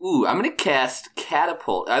 I'm going to cast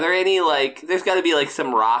Catapult. Are there any, there's got to be,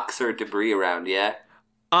 some rocks or debris around, yeah?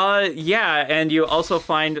 Yeah, and you also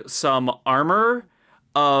find some armor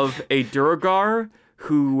of a Duergar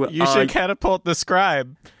who... You should catapult the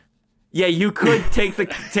scribe. Yeah, you could take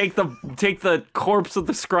the corpse of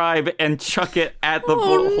the scribe and chuck it at the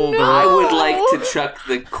beholder. no. I would like to chuck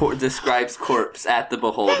the scribe's corpse at the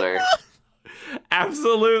beholder.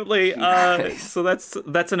 Absolutely. Nice. So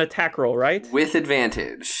that's an attack roll, right? With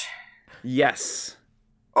advantage. Yes.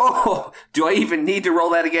 Oh, do I even need to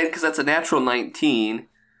roll that again? Because that's a natural 19.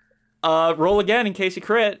 Roll again in case you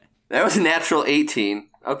crit. That was a natural 18.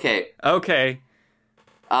 Okay. Okay.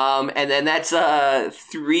 And then that's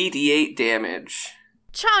 3d8 damage.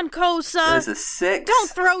 Chancosa, There's a 6. don't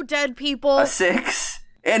throw dead people. A 6.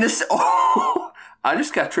 And oh! I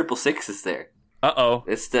just got triple sixes there. Uh-oh.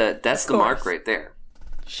 That's the mark right there.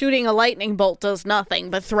 Shooting a lightning bolt does nothing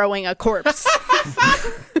but throwing a corpse.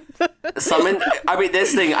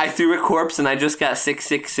 This thing, I threw a corpse and I just got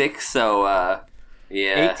 666, so,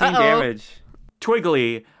 yeah. 18 damage.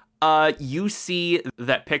 Twiggly, you see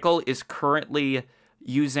that Pickle is currently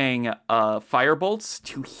using firebolts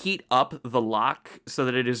to heat up the lock so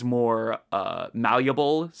that it is more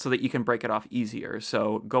malleable so that you can break it off easier.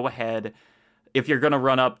 So go ahead. If you're going to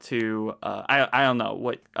run up to, I don't know,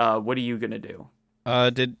 what are you going to do?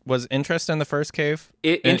 Was Interest in the first cave?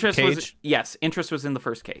 Interest cage? was in the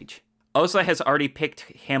first cage. Osa has already picked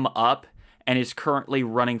him up and is currently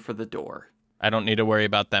running for the door. I don't need to worry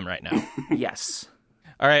about them right now. Yes.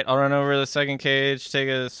 All right, I'll run over to the second cage, take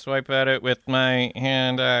a swipe at it with my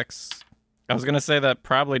hand axe. I was going to say that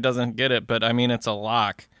probably doesn't get it, but I mean, it's a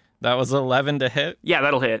lock. That was 11 to hit. Yeah,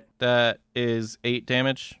 that'll hit. That is 8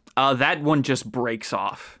 damage. That one just breaks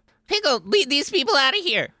off. Pickle, lead these people out of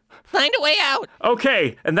here. Find a way out.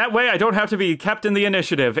 Okay, and that way I don't have to be kept in the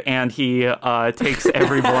initiative. And he takes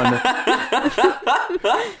everyone.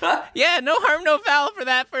 Yeah, no harm, no foul for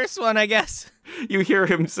that first one, I guess. You hear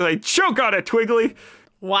him say, "Choke on it, Twiggly."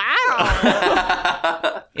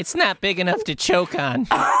 Wow. It's not big enough to choke on.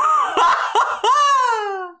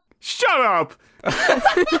 Shut up.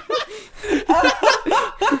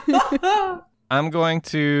 I'm going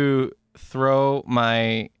to throw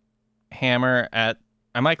my hammer at...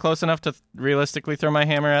 Am I close enough to realistically throw my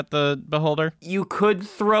hammer at the beholder? You could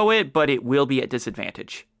throw it, but it will be at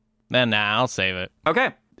disadvantage. Then nah, I'll save it.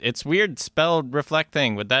 Okay. It's weird spell reflect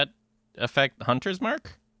thing. Would that affect Hunter's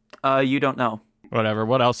Mark? You don't know. Whatever.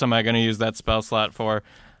 What else am I going to use that spell slot for?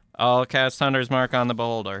 I'll cast Hunter's Mark on the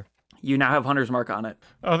beholder. You now have Hunter's Mark on it.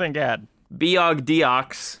 Oh, thank God. Beog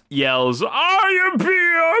Deox yells, "I am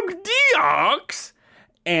Beog Deox!"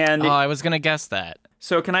 And Oh, I was going to guess that.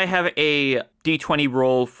 so can I have a D20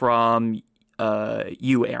 roll from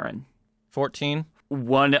you, Aaron? 14.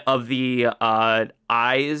 One of the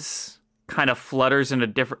eyes kind of flutters in a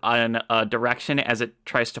different direction as it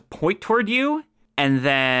tries to point toward you, and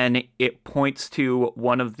then it points to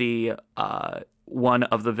one of the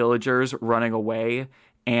villagers running away,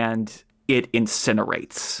 and it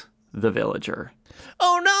incinerates the villager.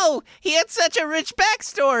 Oh no, he had such a rich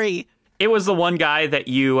backstory. It was the one guy that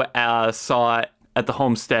you saw at the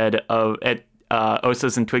homestead at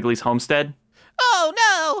Osa's and Twiggly's homestead. Oh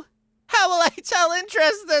no, how will I tell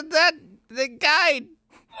interest that the guy?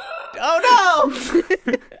 Oh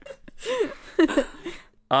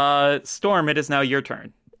no. Storm, it is now your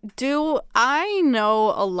turn. Do I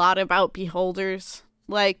know a lot about beholders?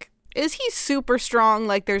 Like, is he super strong?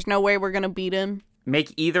 Like, there's no way we're gonna beat him?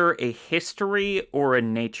 Make either a history or a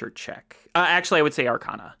nature check. Actually, I would say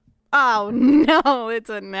Arcana. Oh no, it's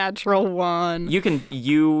a natural one. You can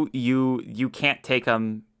you can't take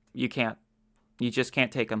him. You can't. You just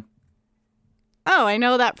can't take him. Oh, I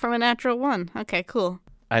know that from a natural one. Okay, cool.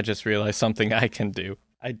 I just realized something I can do.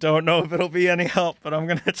 I don't know if it'll be any help, but I'm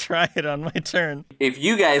going to try it on my turn. If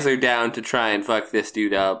you guys are down to try and fuck this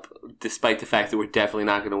dude up, despite the fact that we're definitely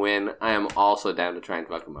not going to win, I am also down to try and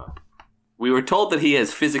fuck him up. We were told that he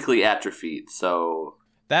has physically atrophied, so...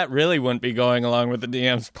 That really wouldn't be going along with the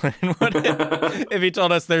DM's plan, would it? If he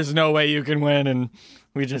told us there's no way you can win and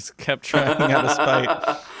we just kept trying out of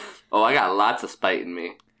spite. Oh, I got lots of spite in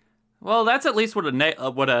me. Well, that's at least what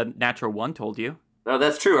a natural one told you. No,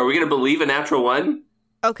 that's true. Are we going to believe a natural one?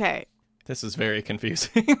 Okay. This is very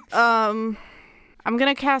confusing. I'm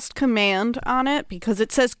gonna cast command on it because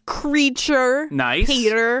it says creature. Nice.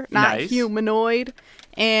 Peter, not Nice. humanoid.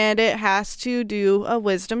 And it has to do a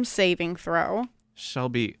wisdom saving throw.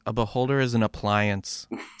 Shelby, a beholder is an appliance.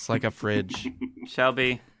 It's like a fridge.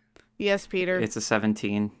 Shelby, Yes, Peter. it's a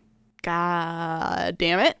 17. God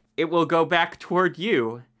damn it. It will go back toward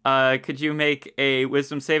you. Could you make a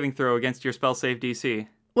wisdom saving throw against your spell save DC?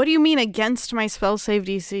 What do you mean against my spell save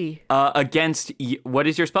DC? What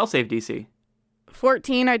is your spell save DC?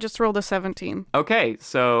 14, I just rolled a 17. Okay,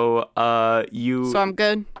 so So I'm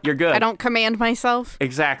good? you're good. I don't command myself?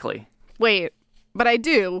 Exactly. Wait, but I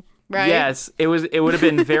do, right? Yes, it would have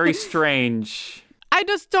been very strange. I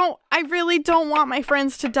really don't want my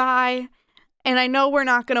friends to die, and I know we're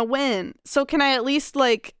not gonna win. So can I at least,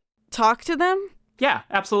 talk to them? Yeah,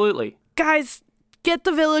 absolutely. Guys, get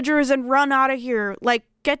the villagers and run out of here.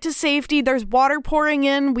 Get to safety. There's water pouring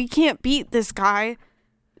in. We can't beat this guy.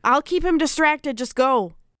 I'll keep him distracted. Just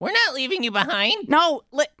go. We're not leaving you behind. No,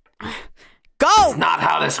 go. That's not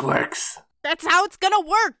how this works. That's how it's gonna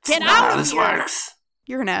work. Get That's not out how of this here. works.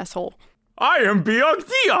 You're an asshole. I am Beog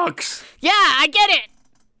Deox. Yeah, I get it.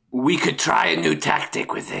 We could try a new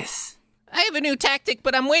tactic with this. I have a new tactic,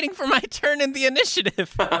 but I'm waiting for my turn in the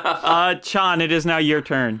initiative. Chan, it is now your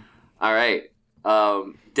turn. All right.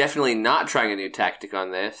 Definitely not trying a new tactic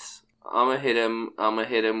on this. I'm gonna hit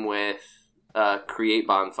him with create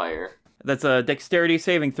bonfire. That's a dexterity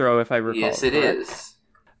saving throw, if I recall. Yes, it is.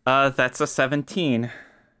 That's a 17.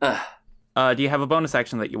 Ugh. Do you have a bonus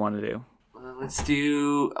action that you want to do?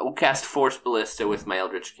 We'll cast Force Ballista with my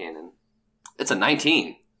Eldritch Cannon. It's a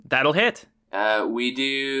 19. That'll hit. We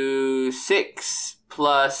do 6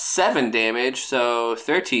 plus 7 damage, so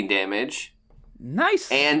 13 damage.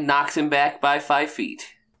 Nice. And knocks him back by 5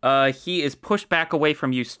 feet. He is pushed back away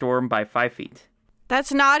from you, Storm, by 5 feet.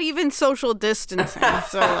 That's not even social distancing.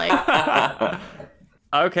 So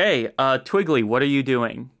Okay, Twiggly, what are you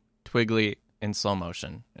doing? Twiggly, in slow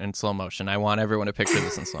motion. I want everyone to picture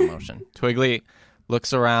this in slow motion. Twiggly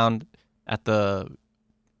looks around at the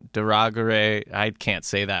Duragare, I can't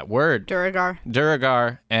say that word.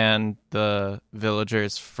 Duragar and the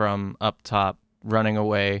villagers from up top running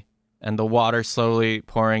away, and the water slowly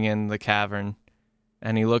pouring in the cavern.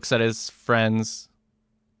 And he looks at his friends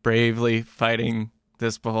bravely fighting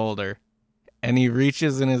this beholder. And he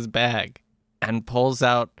reaches in his bag and pulls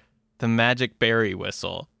out the magic berry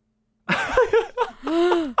whistle.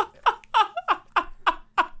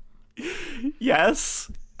 Yes.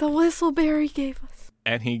 The whistle Barry gave us.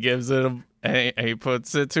 And he gives it he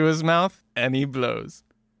puts it to his mouth and he blows.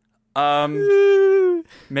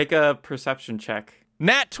 Make a perception check.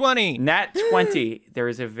 Nat 20. Nat 20. There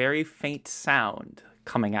is a very faint sound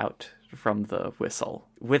coming out from the whistle.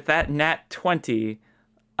 With that Nat 20,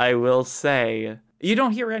 I will say you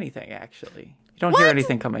don't hear anything, actually. You don't hear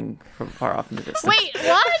anything coming from far off in the distance. Wait,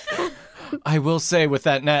 what? I will say with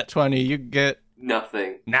that Nat 20, you get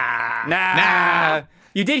Nothing. Nah.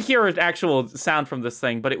 You did hear an actual sound from this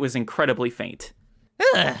thing, but it was incredibly faint.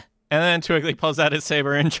 And then Twiggly pulls out his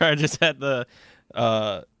saber and charges at the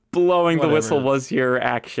Blowing Whatever. the whistle was your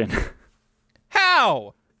action.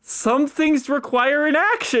 How? Some things require an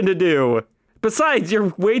action to do. Besides, you're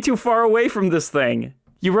way too far away from this thing.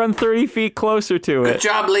 You run 30 feet closer to Good it.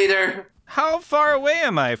 job, leader. How far away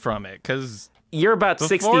am I from it? Because You're about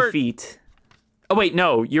 60 Before- feet. Oh, wait,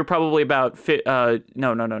 no. You're probably about...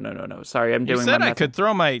 No. Sorry, I'm you doing said my I math. could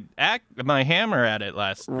throw my hammer at it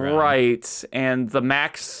last round. Right, and the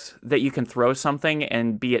max that you can throw something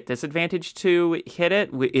and be at disadvantage to hit it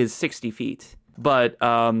is 60 feet. But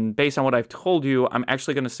based on what I've told you, I'm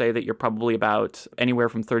actually going to say that you're probably about anywhere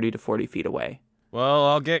from 30 to 40 feet away. Well,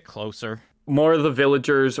 I'll get closer. More of the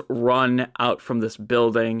villagers run out from this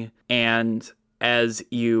building, and as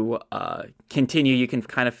you continue, you can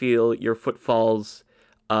kind of feel your footfalls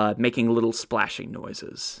making little splashing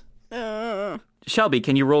noises. Shelby,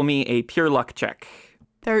 can you roll me a pure luck check?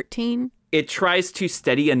 13. It tries to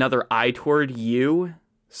steady another eye toward you,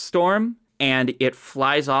 Storm, and it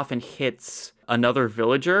flies off and hits another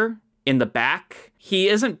villager in the back. He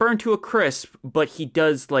isn't burned to a crisp, but he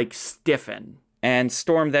does, stiffen. And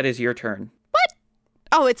Storm, that is your turn.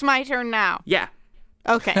 Oh, it's my turn now. Yeah.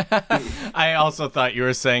 Okay. I also thought you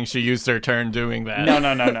were saying she used her turn doing that.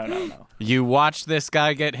 No. You watch this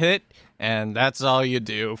guy get hit, and that's all you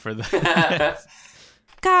do for the...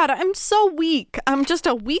 God, I'm so weak. I'm just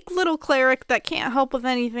a weak little cleric that can't help with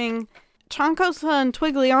anything. Chonkosa and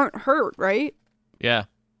Twiggly aren't hurt, right? Yeah.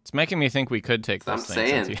 It's making me think we could take this I'm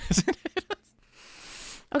thing. saying. Since he-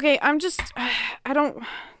 Okay,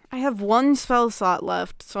 I have one spell slot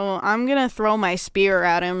left, so I'm gonna throw my spear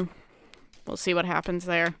at him. We'll see what happens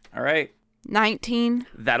there. All right. 19.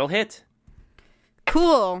 That'll hit.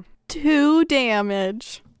 Cool. 2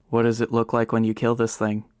 damage. What does it look like when you kill this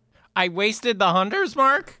thing? I wasted the hunter's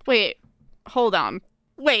mark? Wait, hold on.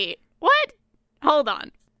 Wait, what? Hold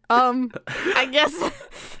on. I guess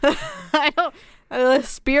I don't. The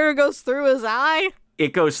spear goes through his eye.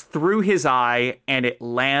 It goes through his eye, and it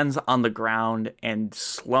lands on the ground and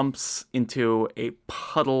slumps into a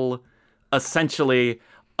puddle, essentially,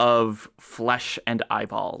 of flesh and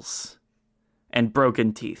eyeballs and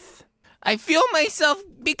broken teeth. I feel myself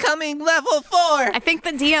becoming level 4. I think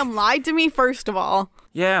the DM lied to me, first of all.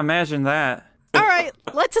 Yeah, imagine that. All right,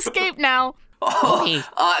 let's escape now.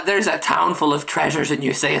 There's a town full of treasures and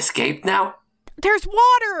you say escape now? There's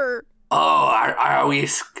water. Oh, are we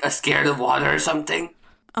scared of water or something?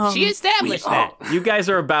 She established that. You guys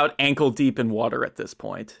are about ankle deep in water at this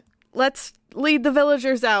point. Let's lead the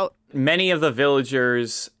villagers out. Many of the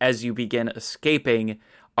villagers, as you begin escaping,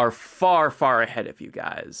 are far, far ahead of you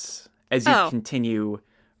guys as you continue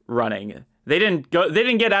running. They didn't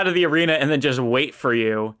get out of the arena and then just wait for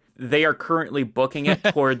you. They are currently booking it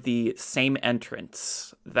toward the same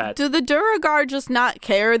entrance that... Do the Duragar just not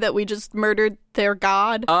care that we just murdered their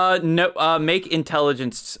god? No, make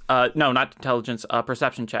intelligence... no, not intelligence,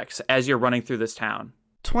 perception checks as you're running through this town.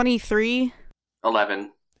 23.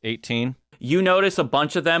 11. 18. You notice a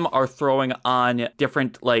bunch of them are throwing on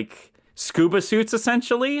different, scuba suits,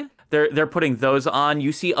 essentially. They're putting those on.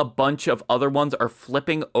 You see a bunch of other ones are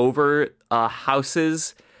flipping over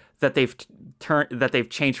houses that they've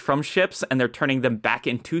changed from ships, and they're turning them back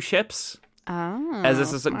into ships. Oh, as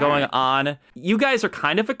this is going on. You guys are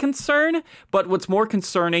kind of a concern, but what's more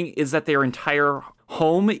concerning is that their entire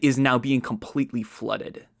home is now being completely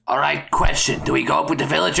flooded. All right, question. Do we go up with the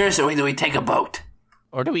villagers or do we take a boat?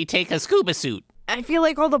 Or do we take a scuba suit? I feel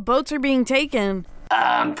like all the boats are being taken.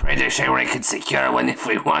 I'm pretty sure we could secure one if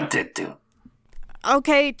we wanted to.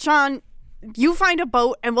 Okay, Chan, you find a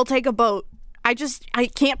boat and we'll take a boat. I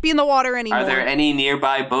can't be in the water anymore. Are there any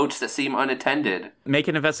nearby boats that seem unattended? Make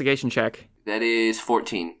an investigation check. That is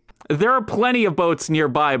 14. There are plenty of boats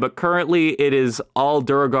nearby, but currently it is all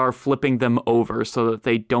Duragar flipping them over so that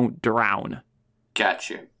they don't drown.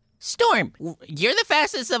 Gotcha. Storm, you're the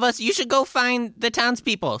fastest of us. You should go find the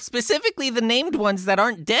townspeople, specifically the named ones that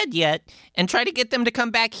aren't dead yet, and try to get them to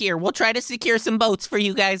come back here. We'll try to secure some boats for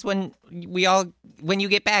you guys when you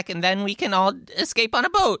get back, and then we can all escape on a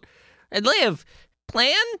boat and live.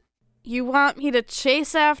 Plan? You want me to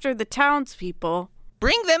chase after the townspeople?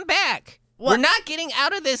 Bring them back. What? We're not getting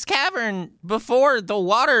out of this cavern before the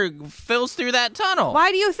water fills through that tunnel.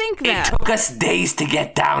 Why do you think It that? took us days to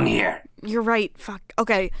get down here. You're right. Fuck.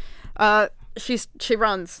 Okay. She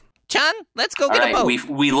runs. Chan, let's go All get a right, boat.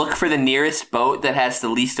 we look for the nearest boat that has the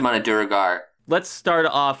least amount of Duragar. Let's start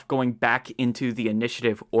off going back into the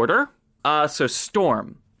initiative order. So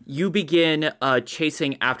Storm, you begin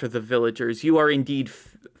chasing after the villagers. You are indeed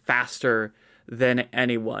faster than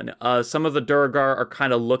anyone. Some of the Duragar are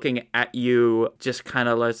kind of looking at you, just kind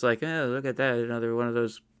of like, oh, look at that, another one of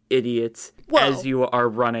those idiots, Whoa. as you are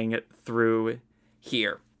running through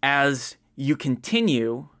here. As you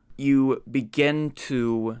continue, you begin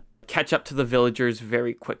to catch up to the villagers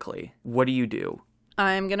very quickly. What do you do?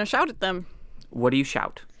 I'm gonna shout at them. What do you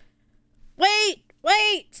shout? Wait,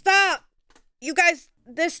 stop! You guys,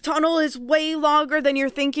 this tunnel is way longer than you're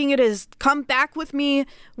thinking it is. Come back with me.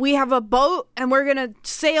 We have a boat and we're gonna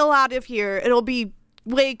sail out of here. It'll be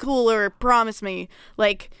way cooler, promise me.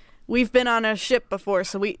 Like, we've been on a ship before,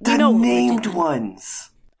 so we The know what we're named doing.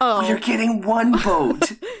 ones. Oh. You're getting one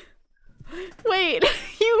boat. Wait,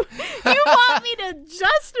 you want me to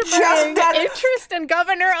just bring that- interest in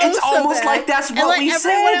Governor Osa It's almost back like that's and what let we everyone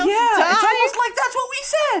said. else Yeah, die? it's almost like that's what we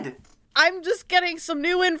said. I'm just getting some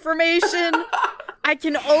new information. I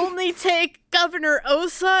can only take Governor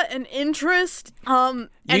Osa and interest, and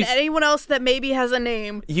anyone else that maybe has a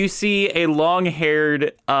name. You see a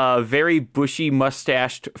long-haired, very bushy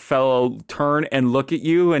mustached fellow turn and look at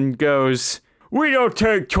you and goes, "We don't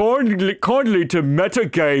take kindly to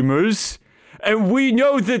metagamers, and we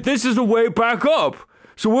know that this is the way back up,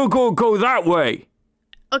 so we'll go that way."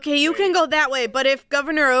 Okay, you can go that way, but if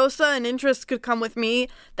Governor Osa and interest could come with me,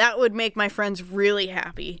 that would make my friends really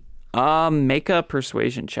happy. Make a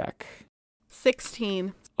persuasion check.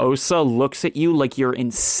 16. Osa looks at you like you're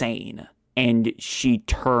insane, and she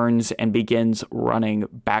turns and begins running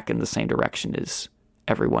back in the same direction as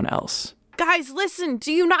everyone else. Guys, listen,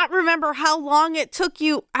 do you not remember how long it took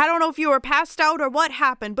you? I don't know if you were passed out or what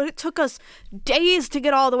happened, but it took us days to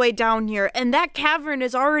get all the way down here, and that cavern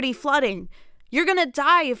is already flooding. You're gonna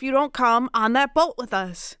die if you don't come on that boat with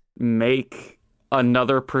us. Make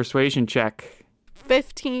another persuasion check.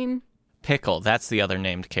 15. Pickle, that's the other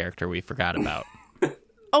named character we forgot about.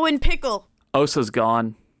 Oh, and Pickle. Osa's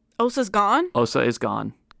gone. Osa's gone? Osa is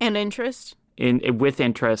gone. And interest? With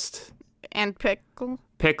interest. And Pickle?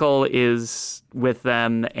 Pickle is with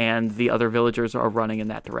them, and the other villagers are running in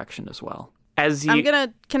that direction as well. As you,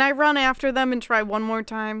 Can I run after them and try one more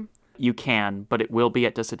time? you can, but it will be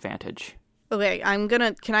at disadvantage. Okay,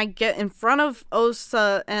 can I get in front of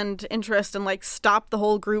Osa and interest and, stop the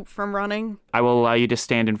whole group from running? I will allow you to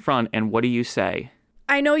stand in front, and what do you say?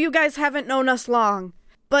 I know you guys haven't known us long,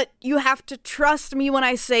 but you have to trust me when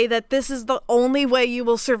I say that this is the only way you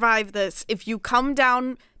will survive this. If you come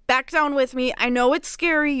back down with me, I know it's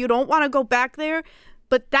scary, you don't want to go back there,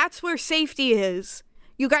 but that's where safety is.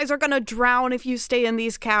 You guys are gonna drown if you stay in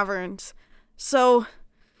these caverns. So,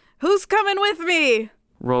 who's coming with me?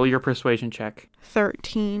 Roll your persuasion check.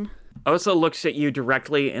 13. Osa looks at you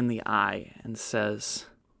directly in the eye and says,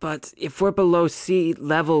 "But if we're below sea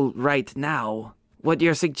level right now, what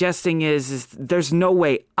you're suggesting is there's no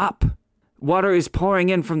way up. Water is pouring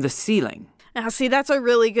in from the ceiling." Now, see, that's a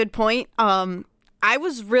really good point. I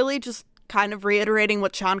was really just kind of reiterating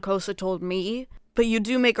what Chan Kosa told me, but you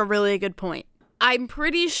do make a really good point. I'm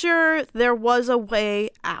pretty sure there was a way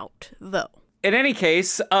out, though. In any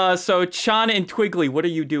case, so Chan and Twiggly, what are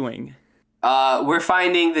you doing? We're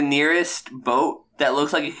finding the nearest boat that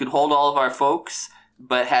looks like it could hold all of our folks,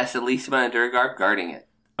 but has the least amount of Duragar guarding it.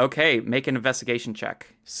 Okay, make an investigation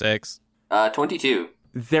check. 6. 22.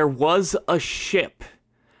 There was a ship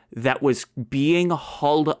that was being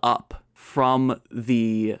hauled up from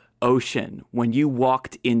the ocean when you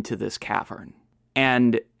walked into this cavern.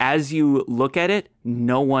 And as you look at it,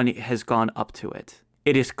 no one has gone up to it.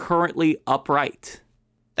 It is currently upright.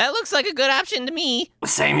 That looks like a good option to me.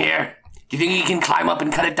 Same here. Do you think you can climb up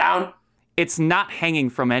and cut it down? It's not hanging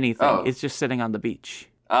from anything. Oh. It's just sitting on the beach.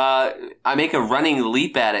 I make a running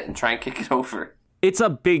leap at it and try and kick it over. It's a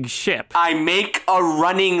big ship. I make a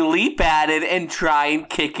running leap at it and try and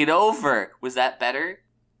kick it over. Was that better?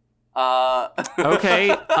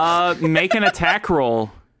 Okay, make an attack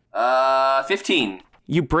roll. 15.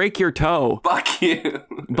 You break your toe. Fuck you.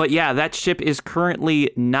 But yeah, that ship is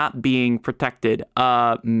currently not being protected.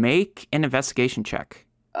 Make an investigation check.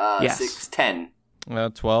 Yes. 6, 10.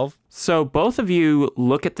 12. So both of you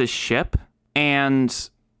look at the ship, and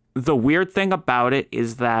the weird thing about it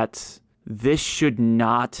is that this should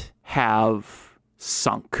not have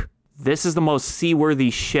sunk. This is the most seaworthy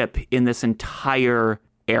ship in this entire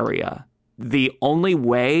area. The only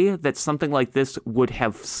way that something like this would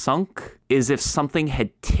have sunk is if something had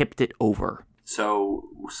tipped it over. So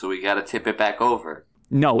we gotta tip it back over.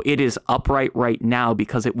 No, it is upright right now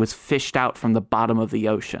because it was fished out from the bottom of the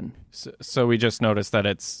ocean. So we just noticed that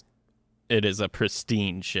it is a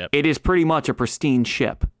pristine ship. It is pretty much a pristine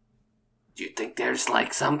ship. Do you think there's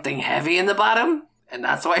like something heavy in the bottom? And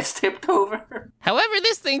that's why it's tipped over? However,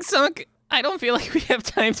 this thing sunk. I don't feel like we have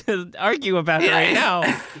time to argue about it Yeah. right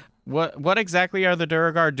now. What exactly are the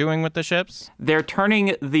Duragar doing with the ships? They're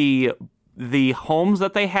turning the homes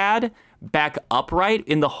that they had back upright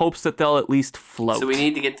in the hopes that they'll at least float. So we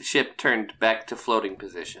need to get the ship turned back to floating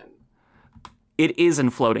position. It is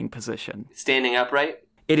in floating position. Standing upright?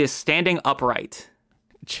 It is standing upright.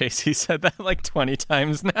 JC said that like 20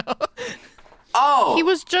 times now. Oh! He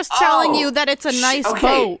was just telling you that it's a nice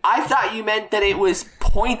boat. I thought you meant that it was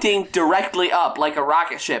pointing directly up, like a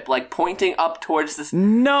rocket ship, like pointing up towards this.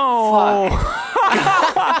 No.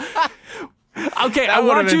 Okay, I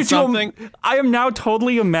would've want been you something. to. I am now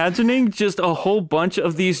totally imagining just a whole bunch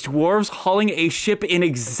of these dwarves hauling a ship in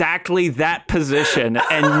exactly that position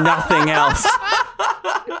and nothing else.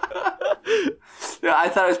 Yeah, I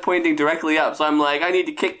thought it was pointing directly up, so I'm like, I need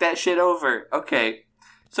to kick that shit over. Okay.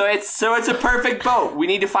 So it's a perfect boat. We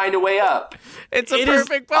need to find a way up. It's a It is-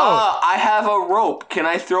 perfect boat. I have a rope. Can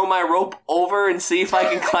I throw my rope over and see if I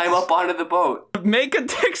can climb up onto the boat? Make a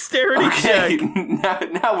dexterity Okay,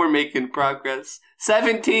 check. now we're making progress.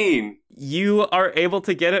 17. You are able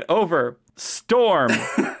to get it over. Storm.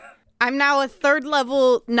 I'm now a 3rd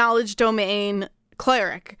level knowledge domain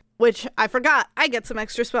cleric, which I forgot. I get some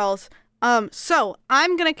extra spells. So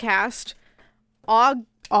I'm gonna cast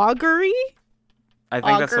augury. I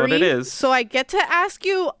think that's what it is. So I get to ask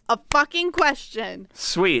you a fucking question.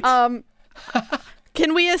 Sweet.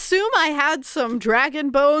 Can we assume I had some dragon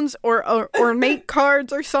bones or ornate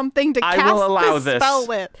cards or something to I cast will allow this this. spell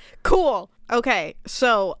with? Cool. Okay,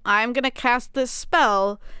 so I'm gonna cast this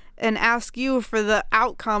spell and ask you for the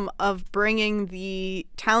outcome of bringing the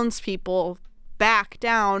townspeople back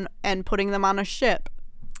down and putting them on a ship.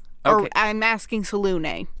 Or Okay. I'm asking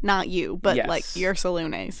Salune, not you, but Yes. like you're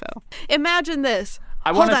Salune. So imagine this. I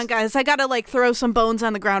Hold wanna on, guys. I gotta like throw some bones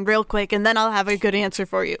on the ground real quick, and then I'll have a good answer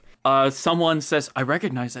for you. Someone says, I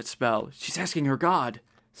recognize that spell. She's asking her god.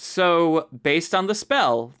 So, based on the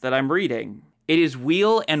spell that I'm reading, it is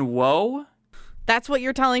weal and woe. That's what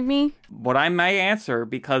you're telling me? What I may answer,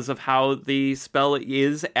 because of how the spell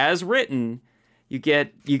is as written, you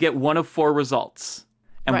get one of 4 results.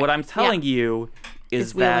 And Right. what I'm telling you is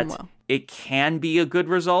It's weal and that woe. it can be a good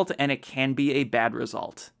result and it can be a bad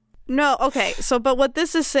result. No, okay. So, but what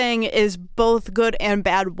this is saying is both good and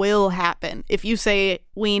bad will happen. If you say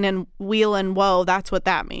wheel and woe, that's what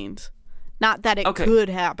that means. Not that it Okay. could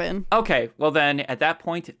happen. Okay, well then, at that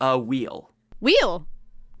point, wheel. Wheel.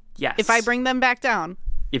 Yes. If I bring them back down.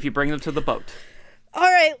 If you bring them to the boat. All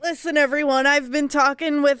right, listen, everyone. I've been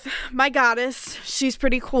talking with my goddess. She's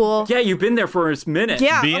pretty cool. Yeah, you've been there for a minute.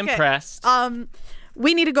 Yeah. Be okay. impressed.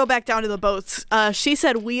 We need to go back down to the boats. She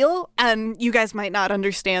said wheel, and you guys might not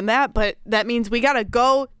understand that, but that means we gotta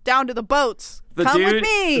go down to the boats. Come with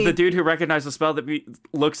me. The dude who recognized the spell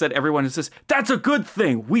looks at everyone and says, "That's a good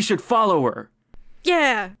thing. We should follow her."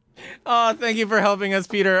 Yeah. Oh, thank you for helping us,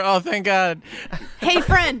 Peter. Oh, thank God. Hey,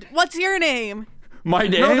 friend, what's your name? My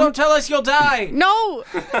name? No, don't tell us you'll die. No.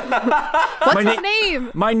 What's his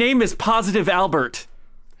name? My name is Positive Albert.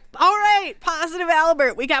 All right, Positive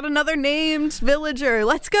Albert. We got another named villager.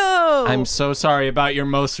 Let's go. I'm so sorry about your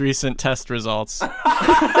most recent test results.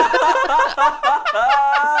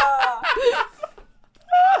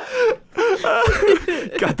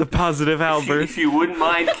 Got the Positive Albert. If you wouldn't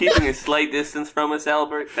mind keeping a slight distance from us,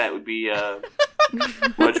 Albert, that would be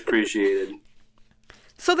much appreciated.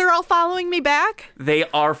 So they're all following me back? They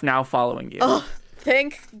are now following you.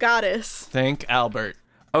 Thank goddess. Thank Albert.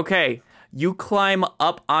 Okay, you climb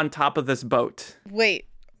up on top of this boat. Wait,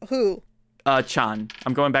 who? Chan.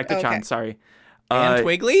 I'm going back to Okay. Chan, sorry. And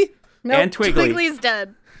Twiggly? No, And Twiggly. Twiggly's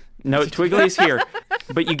dead. No, Twiggly's here.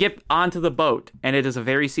 But you get onto the boat, and it is a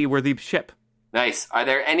very seaworthy ship. Nice. Are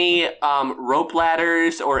there any rope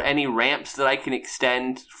ladders or any ramps that I can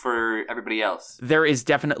extend for everybody else? There is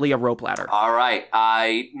definitely a rope ladder. All right.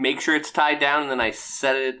 I make sure it's tied down, and then I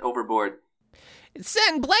set it overboard.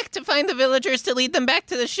 Send Bleck to find the villagers to lead them back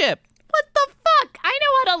to the ship. What the fuck? I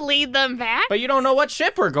know how to lead them back. But you don't know what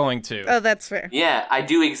ship we're going to. Oh, that's fair. Yeah, I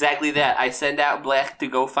do exactly that. I send out Black to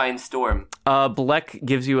go find Storm. Bleck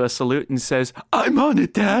gives you a salute and says, "I'm on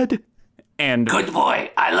it, Dad." And Good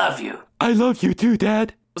boy. I love you. I love you too,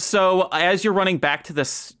 Dad. So as you're running back to the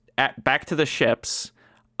ships,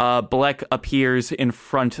 Bleck appears in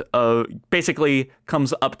front of, basically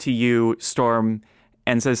comes up to you, Storm,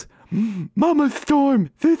 and says, "Mama Storm,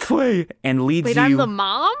 this way," and leads Wait, you. I'm the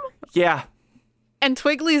mom? Yeah. And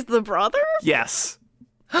Twiggly's the brother? Yes.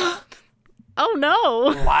 Oh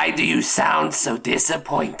no. Why do you sound so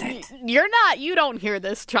disappointed? You don't hear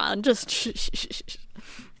this, John. Just shh.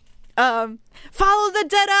 Follow the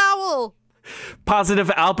dead owl. Positive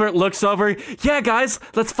Albert looks over. "Yeah, guys,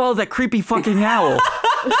 let's follow that creepy fucking owl."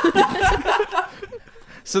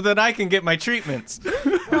 So that I can get my treatments.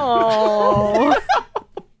 Oh.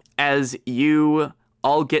 As you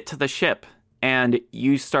all get to the ship and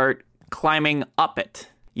you start climbing up it,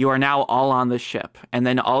 you are now all on the ship. And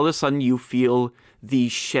then all of a sudden you feel the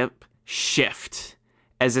ship shift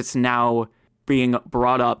as it's now being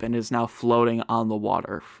brought up and is now floating on the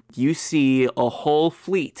water. You see a whole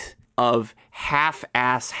fleet of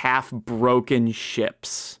half-ass, half-broken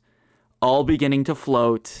ships all beginning to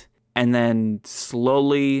float, and then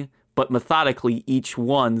slowly but methodically each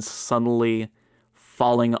one suddenly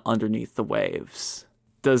falling underneath the waves.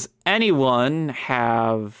 Does anyone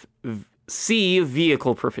have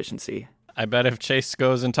vehicle proficiency? I bet if Chase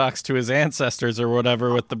goes and talks to his ancestors or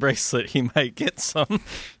whatever with the bracelet, he might get some.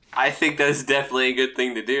 I think that's definitely a good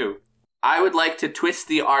thing to do. I would like to twist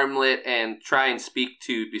the armlet and try and speak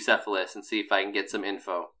to Bucephalus and see if I can get some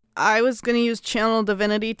info. I was going to use Channel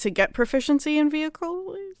Divinity to get proficiency in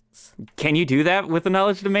vehicles. Can you do that with the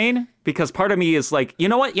knowledge domain? Because part of me is like, you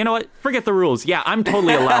know what? Forget the rules. Yeah, I'm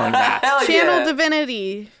totally allowing that. Hell Channel yeah.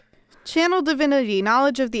 Divinity. Channel Divinity,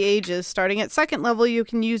 Knowledge of the Ages. Starting at 2nd level, you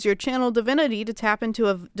can use your Channel Divinity to tap into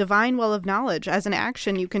a divine well of knowledge. As an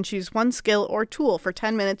action, you can choose one skill or tool. For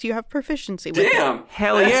 10 minutes, you have proficiency with it. Damn.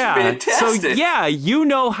 Hell that's yeah. Fantastic. So yeah, you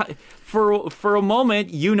know how, for a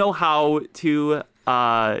moment, you know how to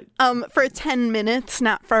For 10 minutes,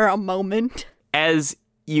 not for a moment. as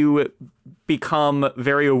you become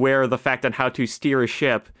very aware of the fact on how to steer a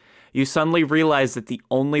ship, you suddenly realize that the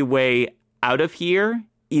only way out of here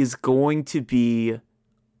is going to be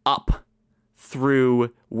up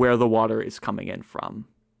through where the water is coming in from.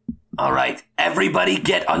 All right, everybody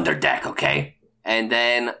get under deck, okay? And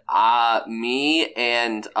then me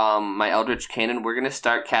and my Eldritch Cannon, we're going to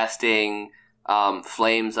start casting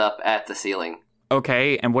flames up at the ceiling.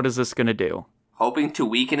 Okay, and what is this going to do? Hoping to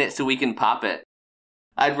weaken it so we can pop it.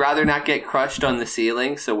 I'd rather not get crushed on the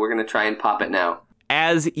ceiling, so we're going to try and pop it now.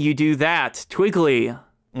 As you do that, Twiggly,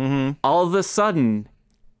 all of a sudden,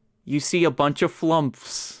 you see a bunch of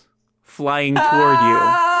flumps flying toward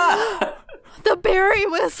you. The berry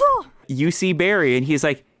whistle. You see Barry, and he's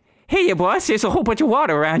like, "Hey, boss, there's a whole bunch of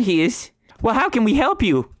water around here. Well, how can we help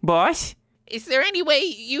you, boss?" Is there any way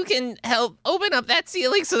you can help open up that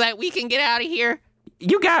ceiling so that we can get out of here?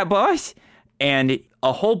 "You got it, boss." And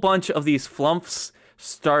a whole bunch of these flumps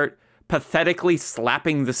start pathetically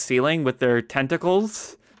slapping the ceiling with their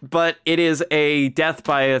tentacles. But it is a death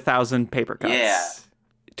by 1,000 paper cuts. Yeah.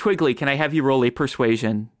 Twiggly, can I have you roll a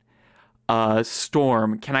persuasion?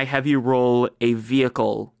 Storm, can I have you roll a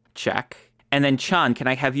vehicle check? And then Chan, can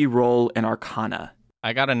I have you roll an arcana?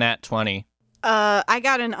 I got a nat 20. I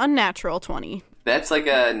got an unnatural 20. That's like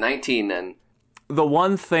a 19 then. The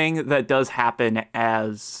one thing that does happen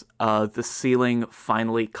as the ceiling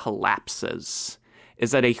finally collapses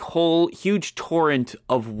is that a whole huge torrent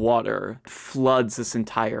of water floods this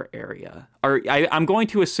entire area. I'm going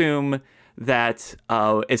to assume that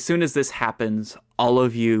as soon as this happens, all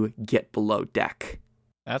of you get below deck.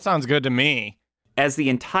 That sounds good to me. As the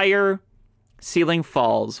entire ceiling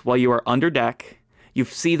falls while you are under deck, you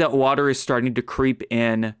see that water is starting to creep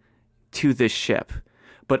in to this ship.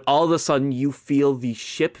 But all of a sudden, you feel the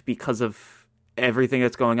ship, because of everything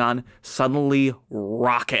that's going on, suddenly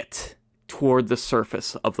rocket toward the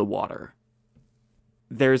surface of the water.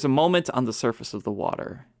 There's a moment on the surface of the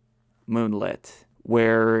water, moonlit,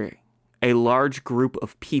 where a large group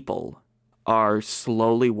of people are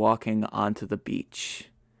slowly walking onto the beach,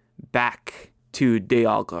 back to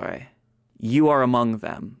Dealgre. You are among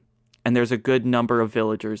them, and there's a good number of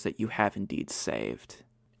villagers that you have indeed saved.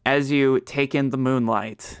 As you take in the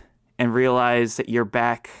moonlight and realize that you're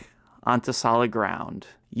back onto solid ground,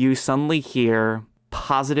 you suddenly hear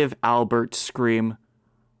Positive Albert scream,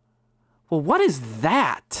 "Well, what is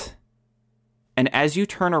that?" And as you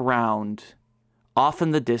turn around, off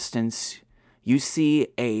in the distance, you see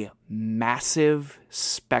a massive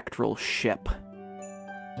spectral ship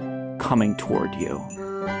coming toward you.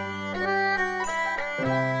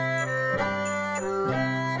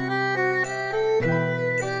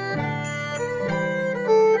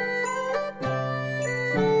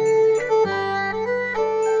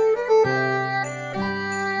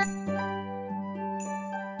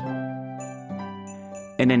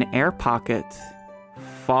 In an air pocket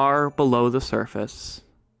far below the surface,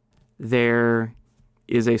 there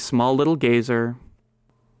is a small little gazer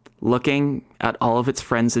looking at all of its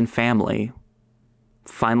friends and family,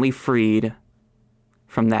 finally freed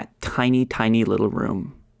from that tiny, tiny little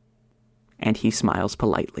room. And he smiles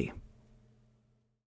politely.